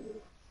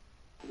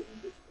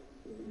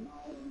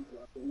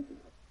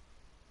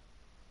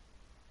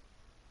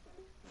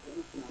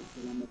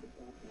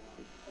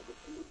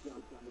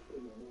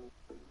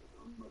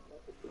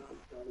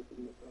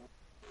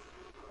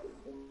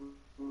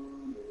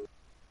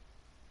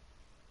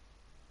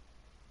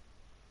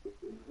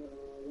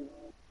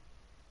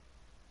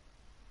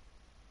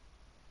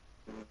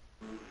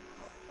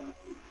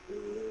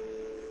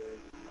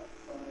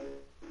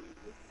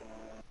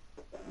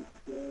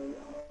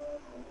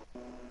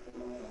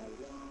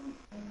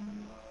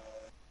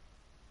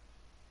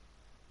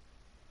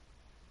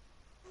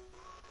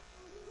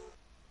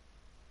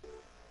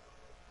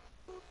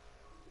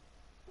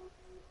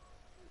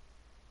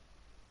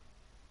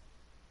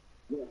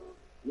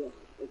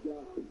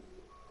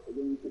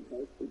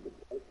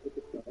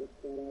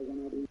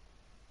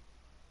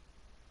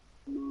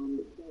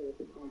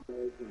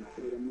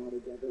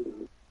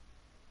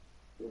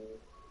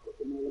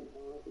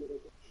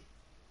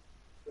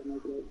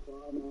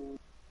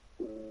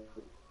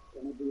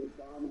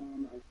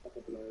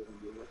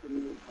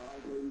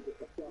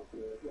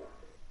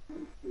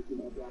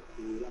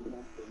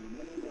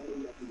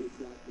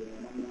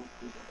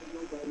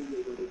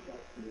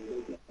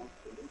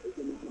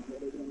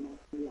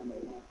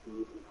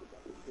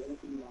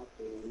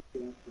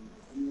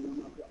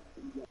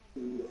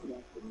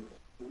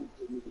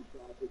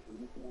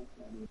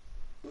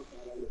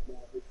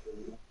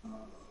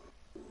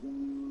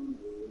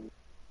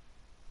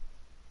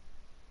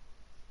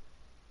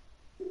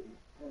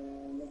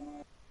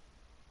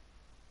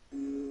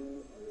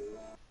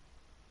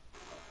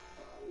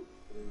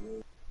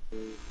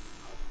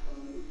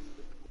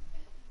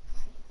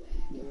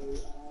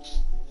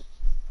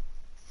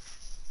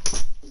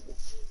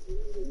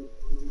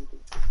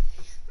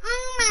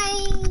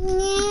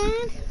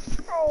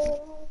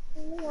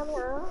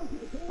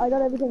 I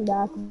got everything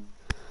back.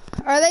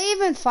 Are they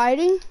even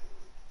fighting?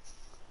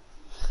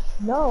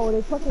 No,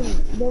 they're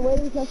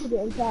waiting for us to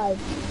get inside.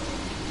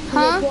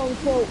 Huh? They're quote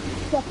unquote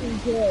fucking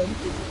good.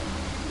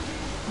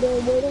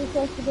 They're waiting for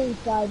us to get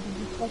inside to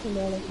just fucking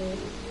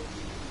manifest.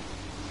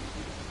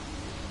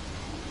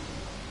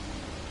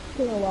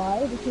 You know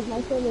why? Because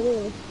my phone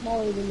literally is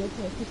smaller than this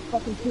and it takes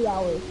fucking 2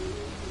 hours.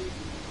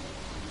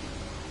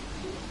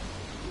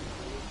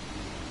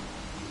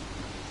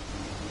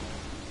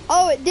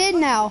 Oh, it did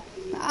now.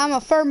 I'm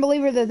a firm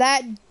believer that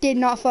that did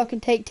not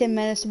fucking take 10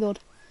 minutes to build.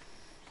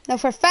 No,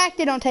 for a fact,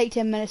 they don't take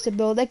 10 minutes to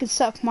build. They could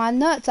suck my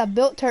nuts. I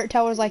built turret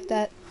towers like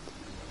that.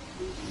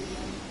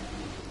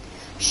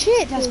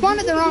 Shit, I spawned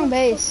at the wrong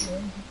base.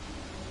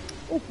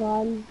 It's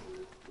fun.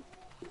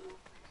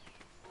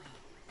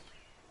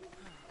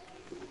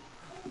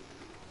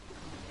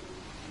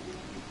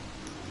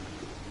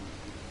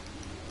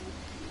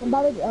 I'm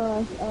about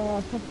to,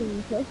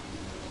 fucking kiss.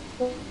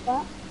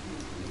 That.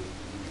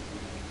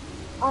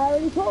 I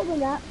already told him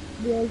that.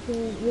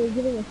 We're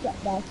giving a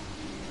setback.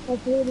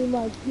 That's really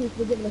my excuse,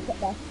 we're giving a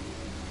setback.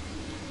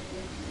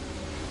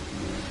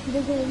 He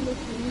doesn't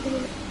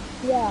listen,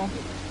 yeah.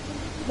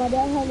 My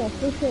dad had an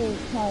official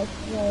test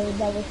where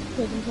that was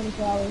taking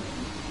 24 hours.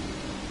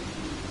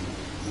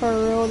 For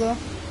real though.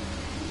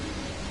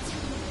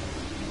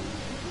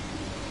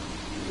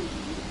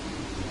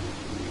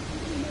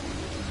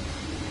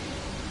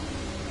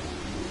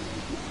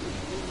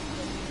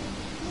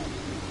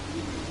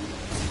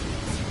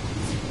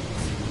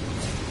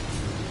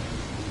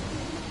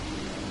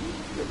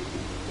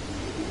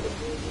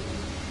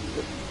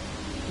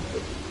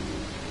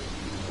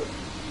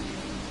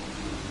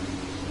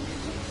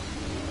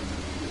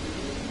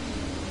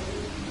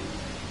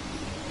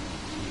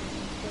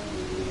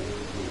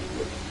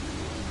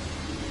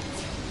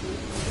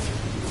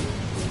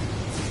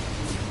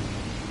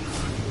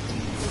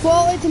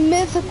 Well, it's a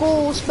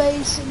mythical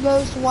space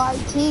ghost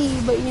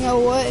YT, but you know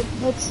what?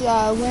 It's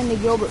Linda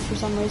Gilbert for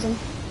some reason.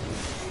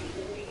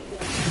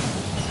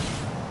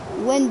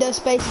 Linda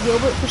Space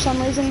Gilbert for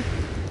some reason.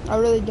 I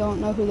really don't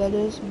know who that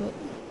is, but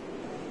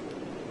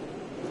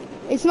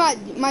it's not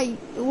my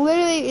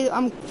literally.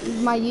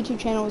 My YouTube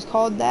channel is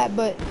called that,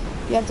 but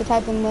you have to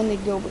type in Linda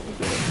Gilbert to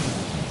get it.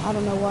 I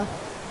don't know why.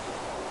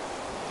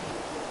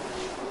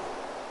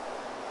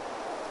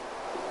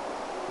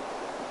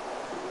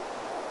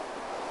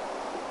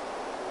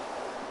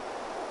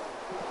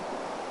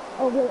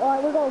 Okay,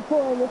 alright, we're going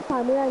for it this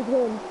time. We're not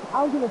getting. I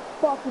don't give a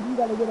fuck if you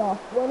gotta get off.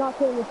 We're not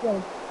killing this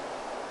raid.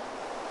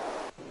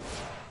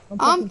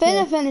 I'm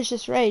finna finish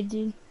this raid,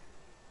 dude.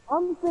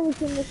 I'm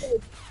finishing this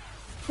raid.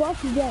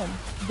 Fuck them.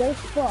 They're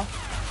fucked.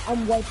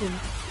 I'm wiping.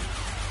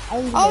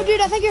 Oh,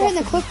 dude, I think you're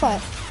hitting the cliff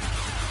pipe.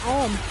 I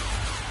am.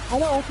 I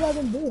know, that's what I've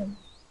been doing.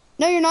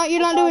 No, you're not.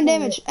 You're not doing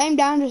damage. Aim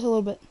down just a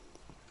little bit.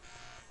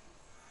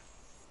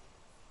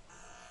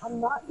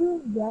 I'm not doing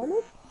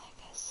damage?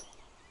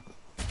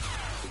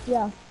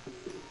 Yeah.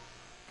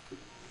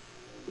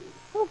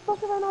 How the fuck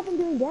have I not been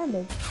doing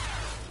damage?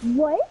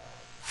 What?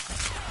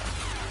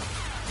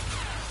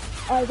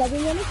 Oh, is that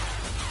doing damage?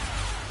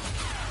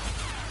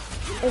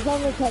 It's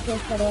on the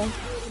checklist, by the way.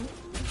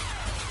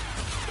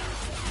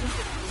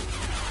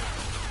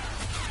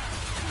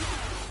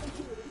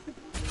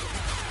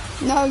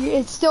 No,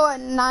 it's still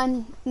at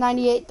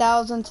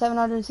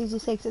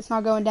 98,766. It's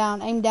not going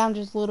down. Aim down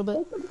just a little bit.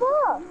 What the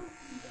fuck?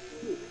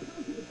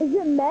 Is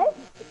it mesh?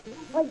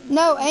 Like,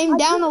 no, aim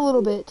down a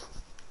little bit.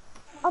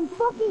 I'm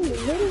fucking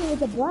hitting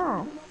with a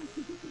blast.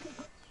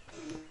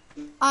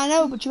 I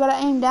know, but you gotta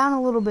aim down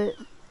a little bit.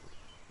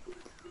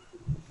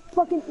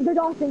 Fucking, they're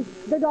dolphins.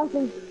 They're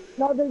dolphins.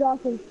 No, they're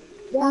dolphins.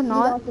 They're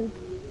not.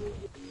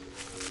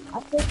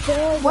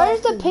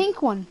 Where's the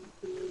pink one?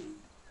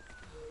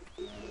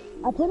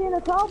 I put it in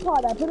a crawl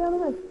pod. I put it on the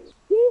roof.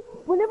 See?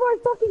 Whenever I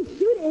fucking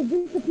shoot it, it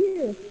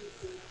disappears.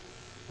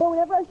 But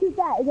whenever I shoot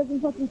that, it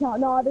doesn't fucking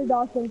count. No, they're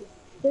dolphins.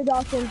 They're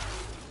dolphins.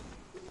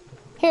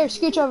 Here,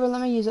 scooch over,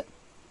 let me use it.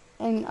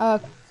 And, I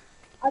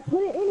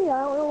put it in here,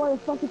 I don't know why the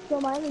fuck it's still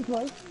in my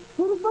inventory.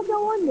 Who the fuck I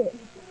wanted it?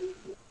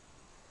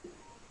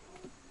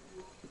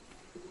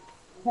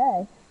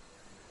 Hey.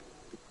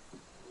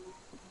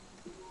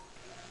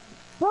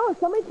 Bro,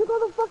 somebody took all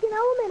the fucking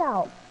element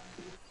out.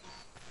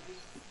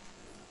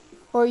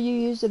 Or you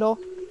used it all.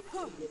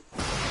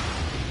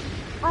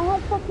 I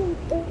had fucking,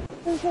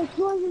 there's like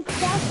 200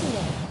 stacks in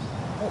it.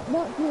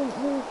 Not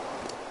 200,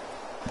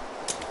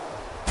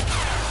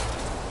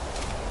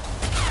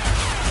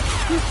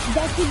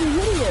 that should be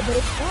hitting it, but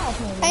it's not.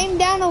 Aim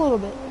down a little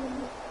bit.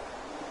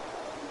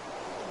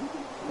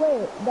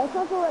 Wait, that's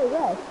not the right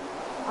rest.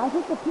 I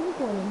put the pink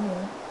one in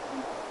here.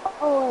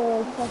 Oh,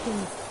 wait, it's fucking...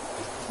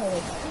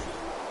 Hey.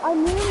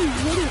 I'm really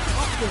hitting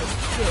at this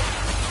shit.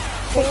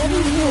 You're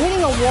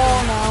hitting a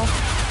wall now.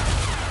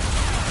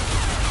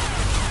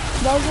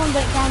 Those ones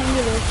ain't counting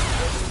either.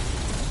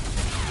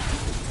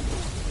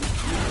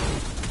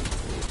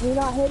 You're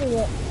not hitting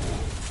it.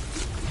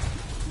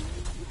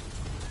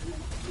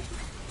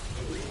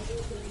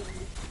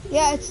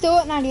 Yeah, it's still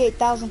at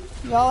 98,000.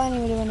 Y'all ain't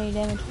even doing any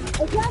damage.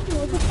 Exactly,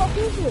 what the fuck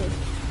is this?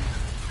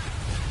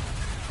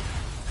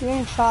 You're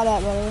getting shot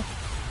at, by the way.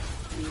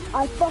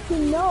 I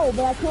fucking know,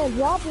 but I can't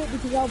drop it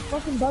because I'll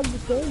fucking bug the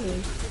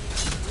game.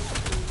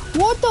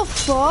 What the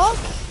fuck?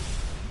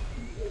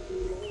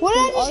 What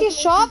did I just get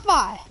shot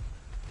by?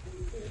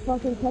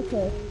 Fucking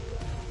Tetris.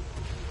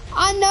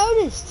 I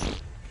noticed.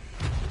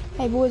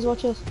 Hey boys,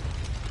 watch this.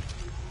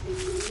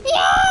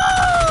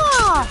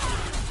 Yeah!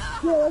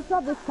 Here, let's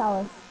drop this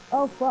tower.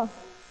 Oh fuck.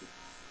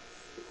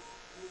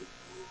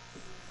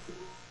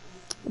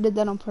 did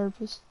that on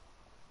purpose.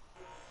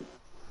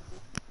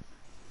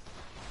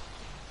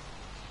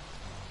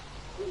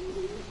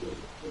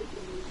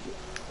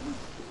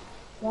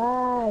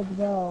 Lag,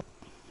 bro.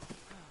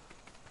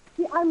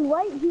 See, I'm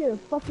right here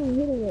fucking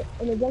hitting it,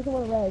 and it doesn't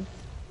want to red.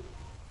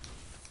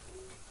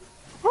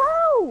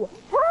 How?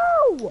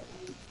 How?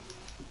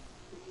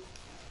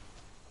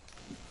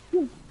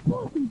 You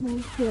fucking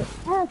bullshit.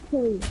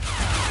 Actually.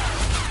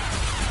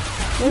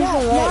 Where's Yeah,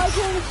 the now I Rex?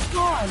 can't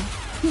spawn.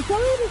 Can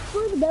somebody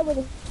destroy the bed with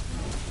a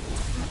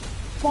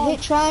spawn?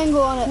 Hit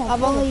triangle on it.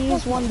 I've only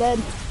used one bed.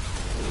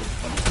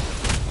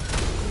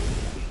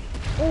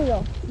 There we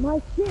go.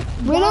 My shit.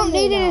 We don't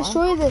need to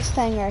destroy this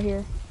thing right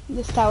here.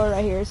 This tower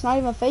right here. It's not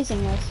even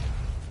facing us.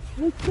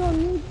 We still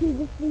need to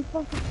just be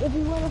fucking. If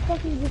we want to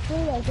fucking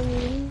destroy that thing, we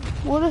need.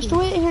 We'll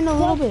destroy it here in a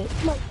little bit.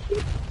 My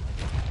shit.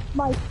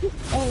 My shit.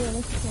 Oh yeah,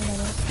 let's just turn that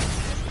off.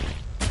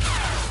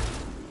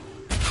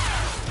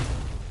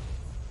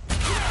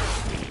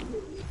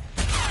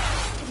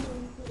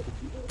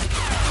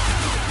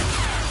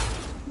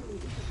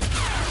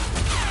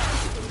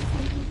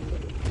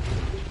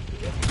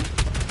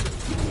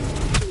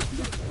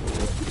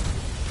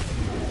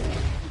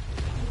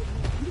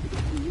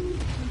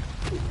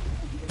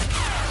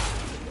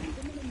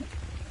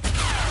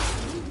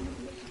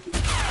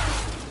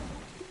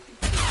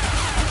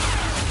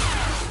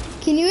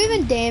 Can you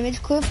even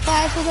damage cliff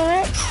flash with a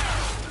Rex?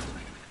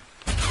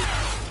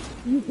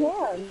 You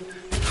can.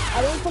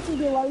 I don't fucking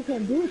get why we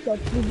can't do it though. You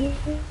do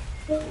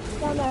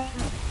down that.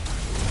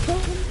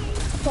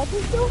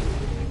 Touching still?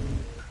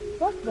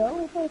 Fuck bro,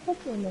 it's like a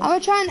touch in there. I'm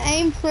gonna try and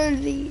aim for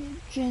the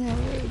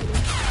generator.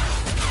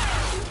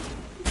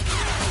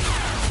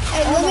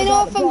 Hey, Oh let my me know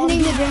God, if I'm bro,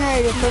 hitting the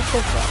generator for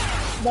cliff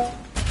flash. But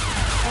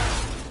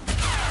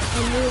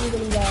I'm really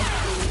getting that.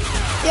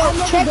 Yo,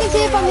 check and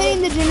see if I'm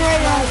hitting the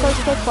generator on the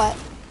first cliff flat.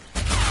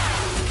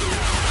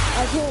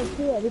 I can't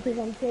see it because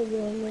I'm so good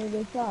and really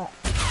good shot.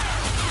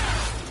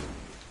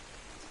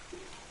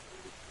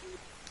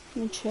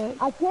 Let me check.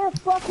 I can't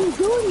fucking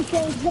do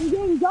anything because I'm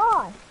getting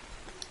dodged.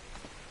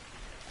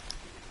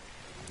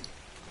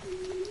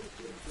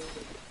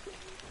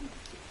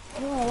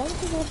 Oh, why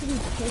don't you have to be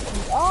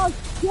pushing? Oh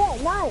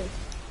shit, nice.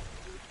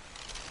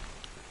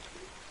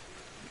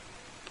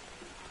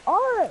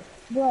 Alright,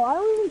 bro, I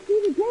don't even see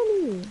the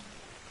Jenny.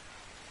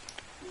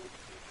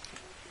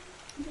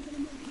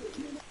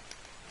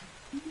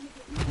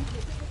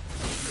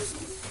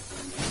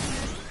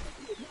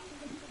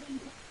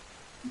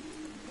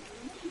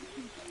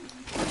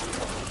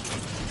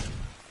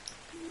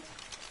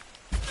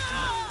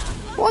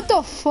 What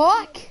the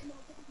fuck?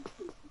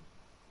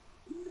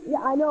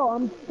 Yeah, I know,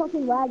 I'm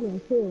fucking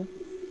lagging too.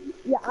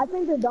 Yeah, I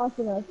think they're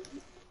dodging us.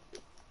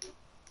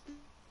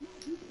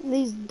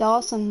 These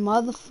Dawson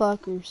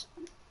motherfuckers.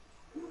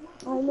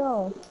 I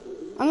know.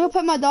 I'm gonna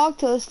put my dog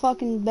till his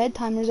fucking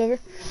bedtimer's over.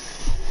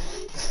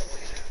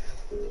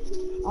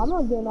 I'm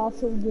not getting off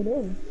till we get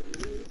in.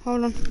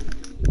 Hold on.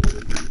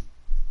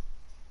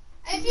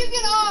 If you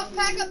get off,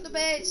 pack up the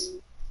beds.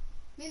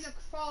 Me and the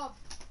frog.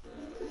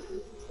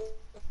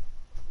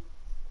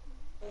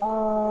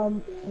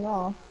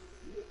 No.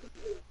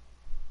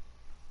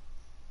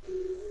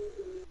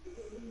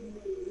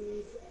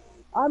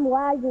 I'm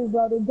lagging,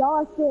 bro. They're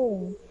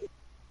dodging.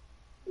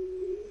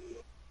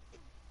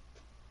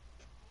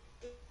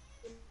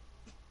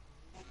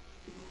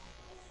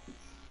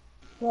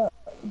 Bro,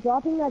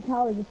 dropping that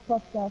tower just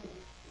fucked up.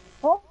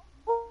 Oh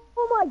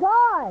my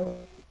god!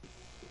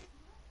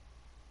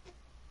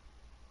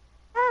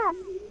 Ah!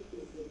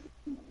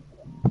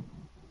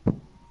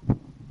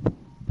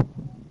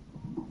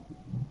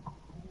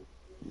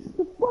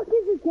 The fuck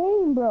is this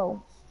game,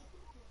 bro?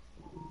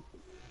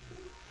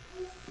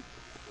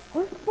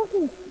 What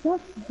fucking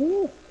stuff is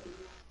this?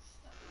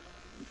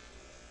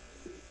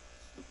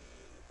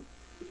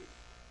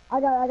 I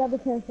got the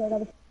parasol,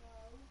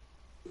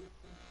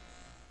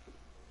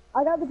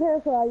 I got the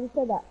parasol, I just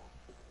said that.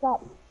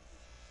 Stop.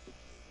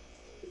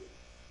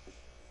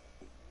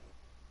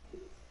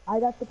 I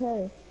got the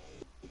parasol.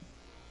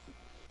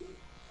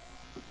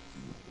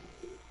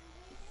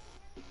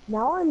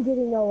 Now I'm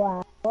getting no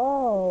lag.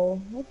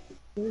 Oh, that's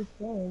pretty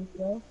strange,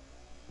 bro.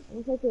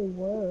 Looks like they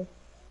were.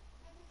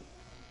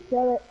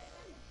 Shut it.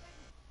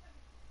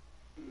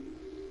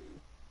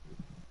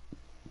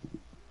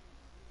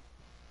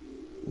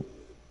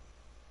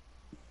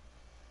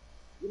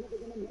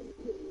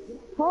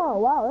 Oh,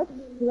 wow, that's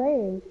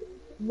strange.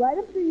 Right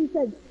after you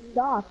said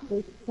stop,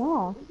 they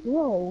stopped.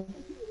 Bro.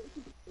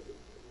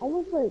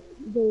 Almost like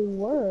they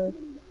were.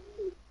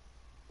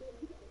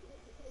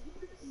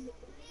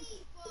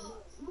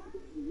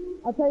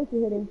 I'll tell you if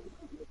you're hitting.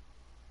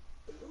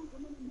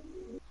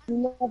 You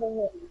never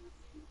hit.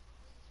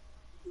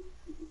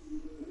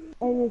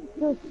 And you're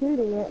still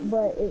shooting it,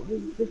 but it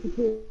just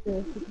disappears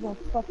because how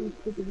fucking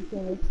stupid this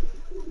game is.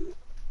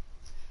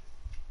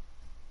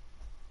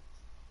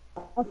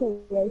 Okay,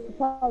 yeah, you should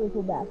probably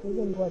pull back. You're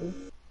getting bloody.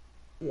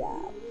 Yeah,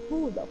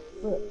 pull the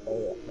foot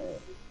there, man.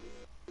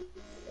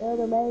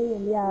 Other way,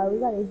 and yeah, we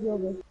gotta heal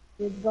this.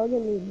 Dude, go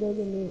get meat, go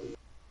get meat.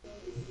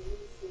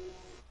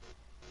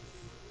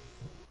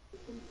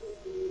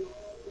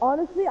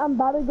 Honestly, I'm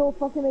about to go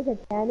fucking make a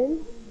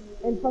cannon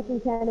and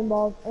fucking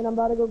cannonballs, and I'm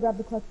about to go grab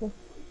the Quetzal.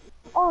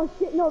 Oh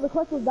shit, no, the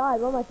Quetzal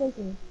died. What am I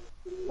thinking?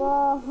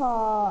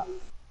 I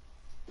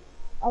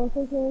was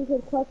thinking we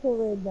could Quetzal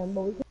raid them,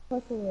 but we could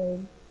Quetzal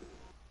raid.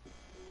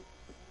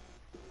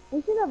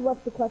 We should have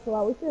left the Quetzal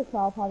out. We should have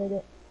trial potted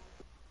it.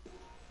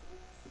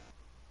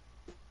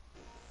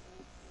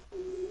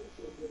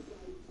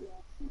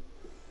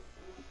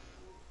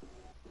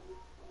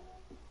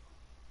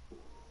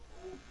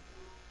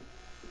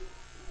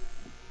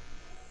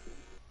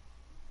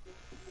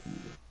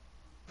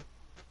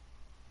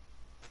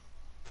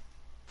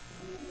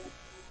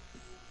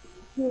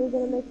 You were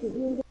gonna make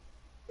it.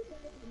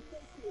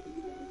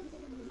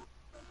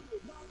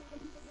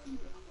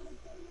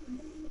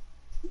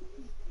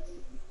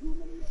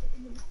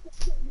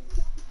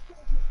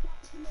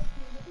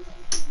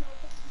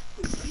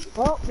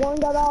 Oh, one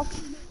got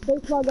off.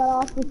 Baseball got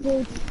off the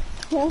sleep.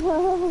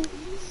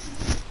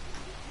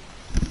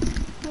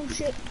 Oh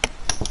shit.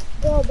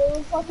 Yo, they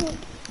were fucking.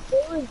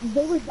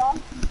 They were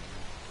doxing.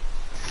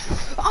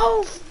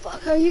 Oh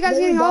fuck, are you guys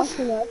They getting were off?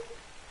 doxing us.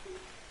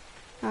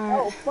 Oh,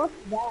 Alright. fuck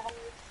that.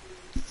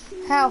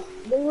 How?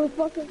 They were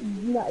fucking.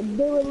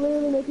 They were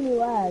literally making me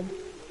lag.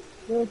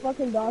 They were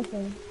fucking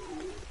doxing.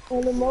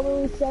 And the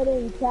moment we said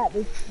it in chat,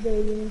 they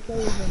didn't say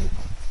anything.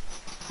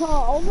 Huh,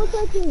 almost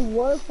like they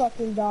were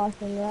fucking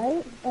doxing,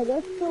 right? Like,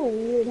 that's so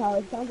weird how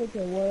it sounds like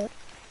they were.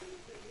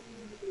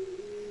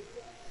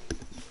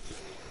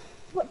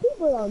 But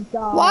people don't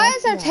dox. Why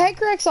is our no.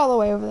 Tech Rex all the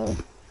way over there?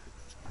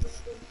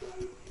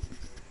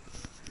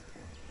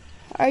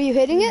 Are you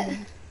hitting it?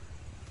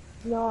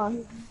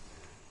 No,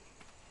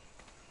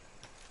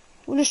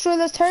 We'll destroy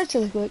those turrets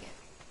really quick.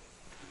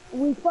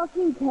 we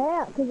fucking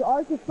can't, because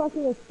Ark is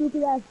fucking a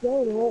stupid ass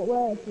game. It won't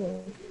let us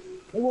win.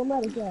 It won't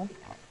let us win.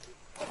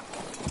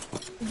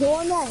 Go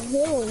on that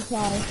hill and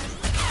try.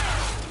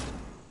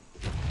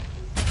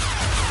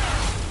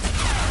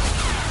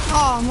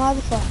 Oh,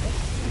 motherfucker.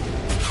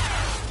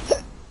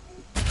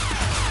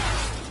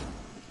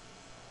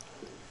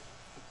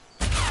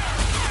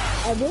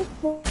 At this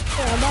point,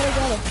 I'm about to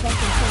get a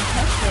fucking 10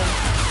 Tesla.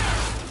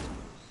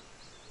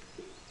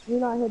 You're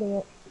not hitting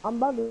it. I'm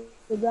about to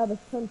grab a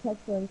 10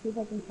 Tesla and see if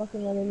I can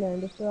fucking run in there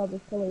and destroy all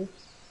those pillars.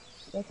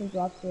 So I can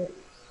drop shit.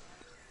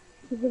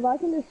 Because if I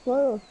can destroy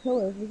those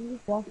pillars, we can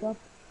just walk up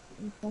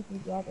and fucking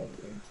drop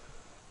everything.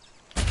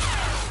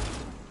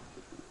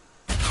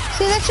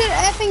 See, that should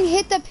effing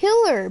hit the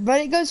pillar, but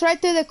it goes right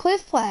through the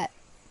cliff plat.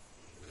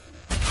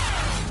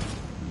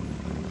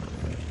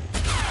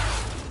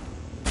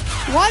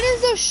 Why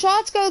does those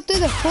shots go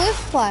through the cliff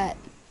plat?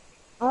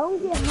 I don't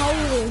get how we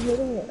were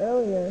hitting it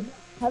earlier.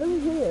 How did we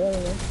hit it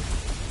earlier?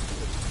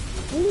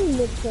 We need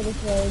mix for this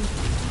raid.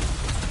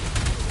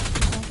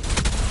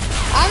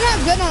 I'm not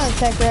good on the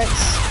Tech Rex.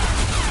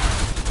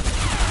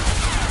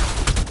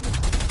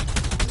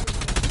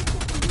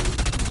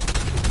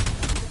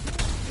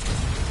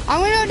 I'm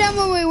gonna go down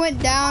when we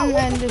went down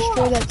and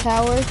destroy that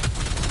tower.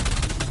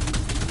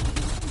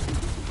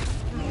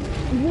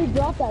 We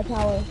dropped that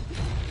tower.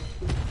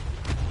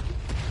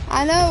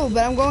 I know,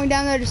 but I'm going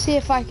down there to see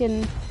if I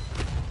can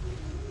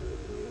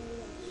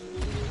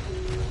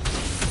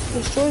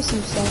destroy some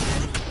stuff.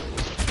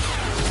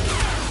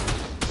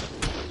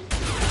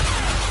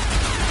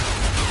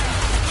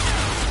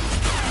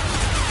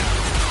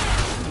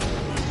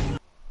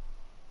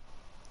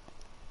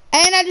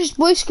 And I just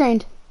blue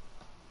screened.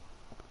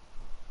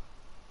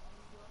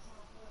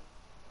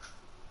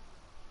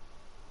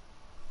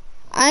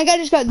 I think I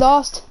just got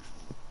lost.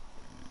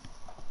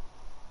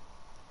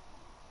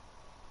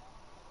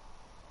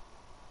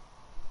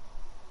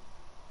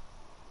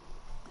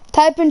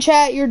 Type in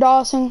chat, you're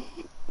Dawson.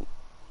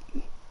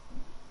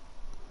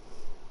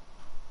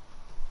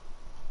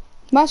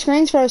 My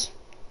screen's froze.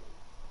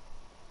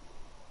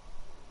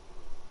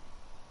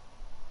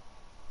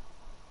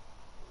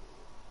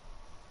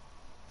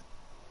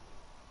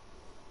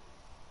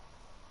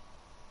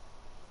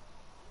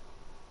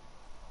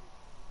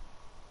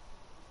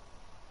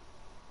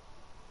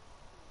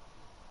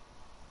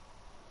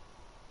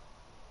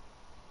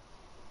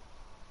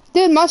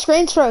 Dude, my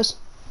screen's froze.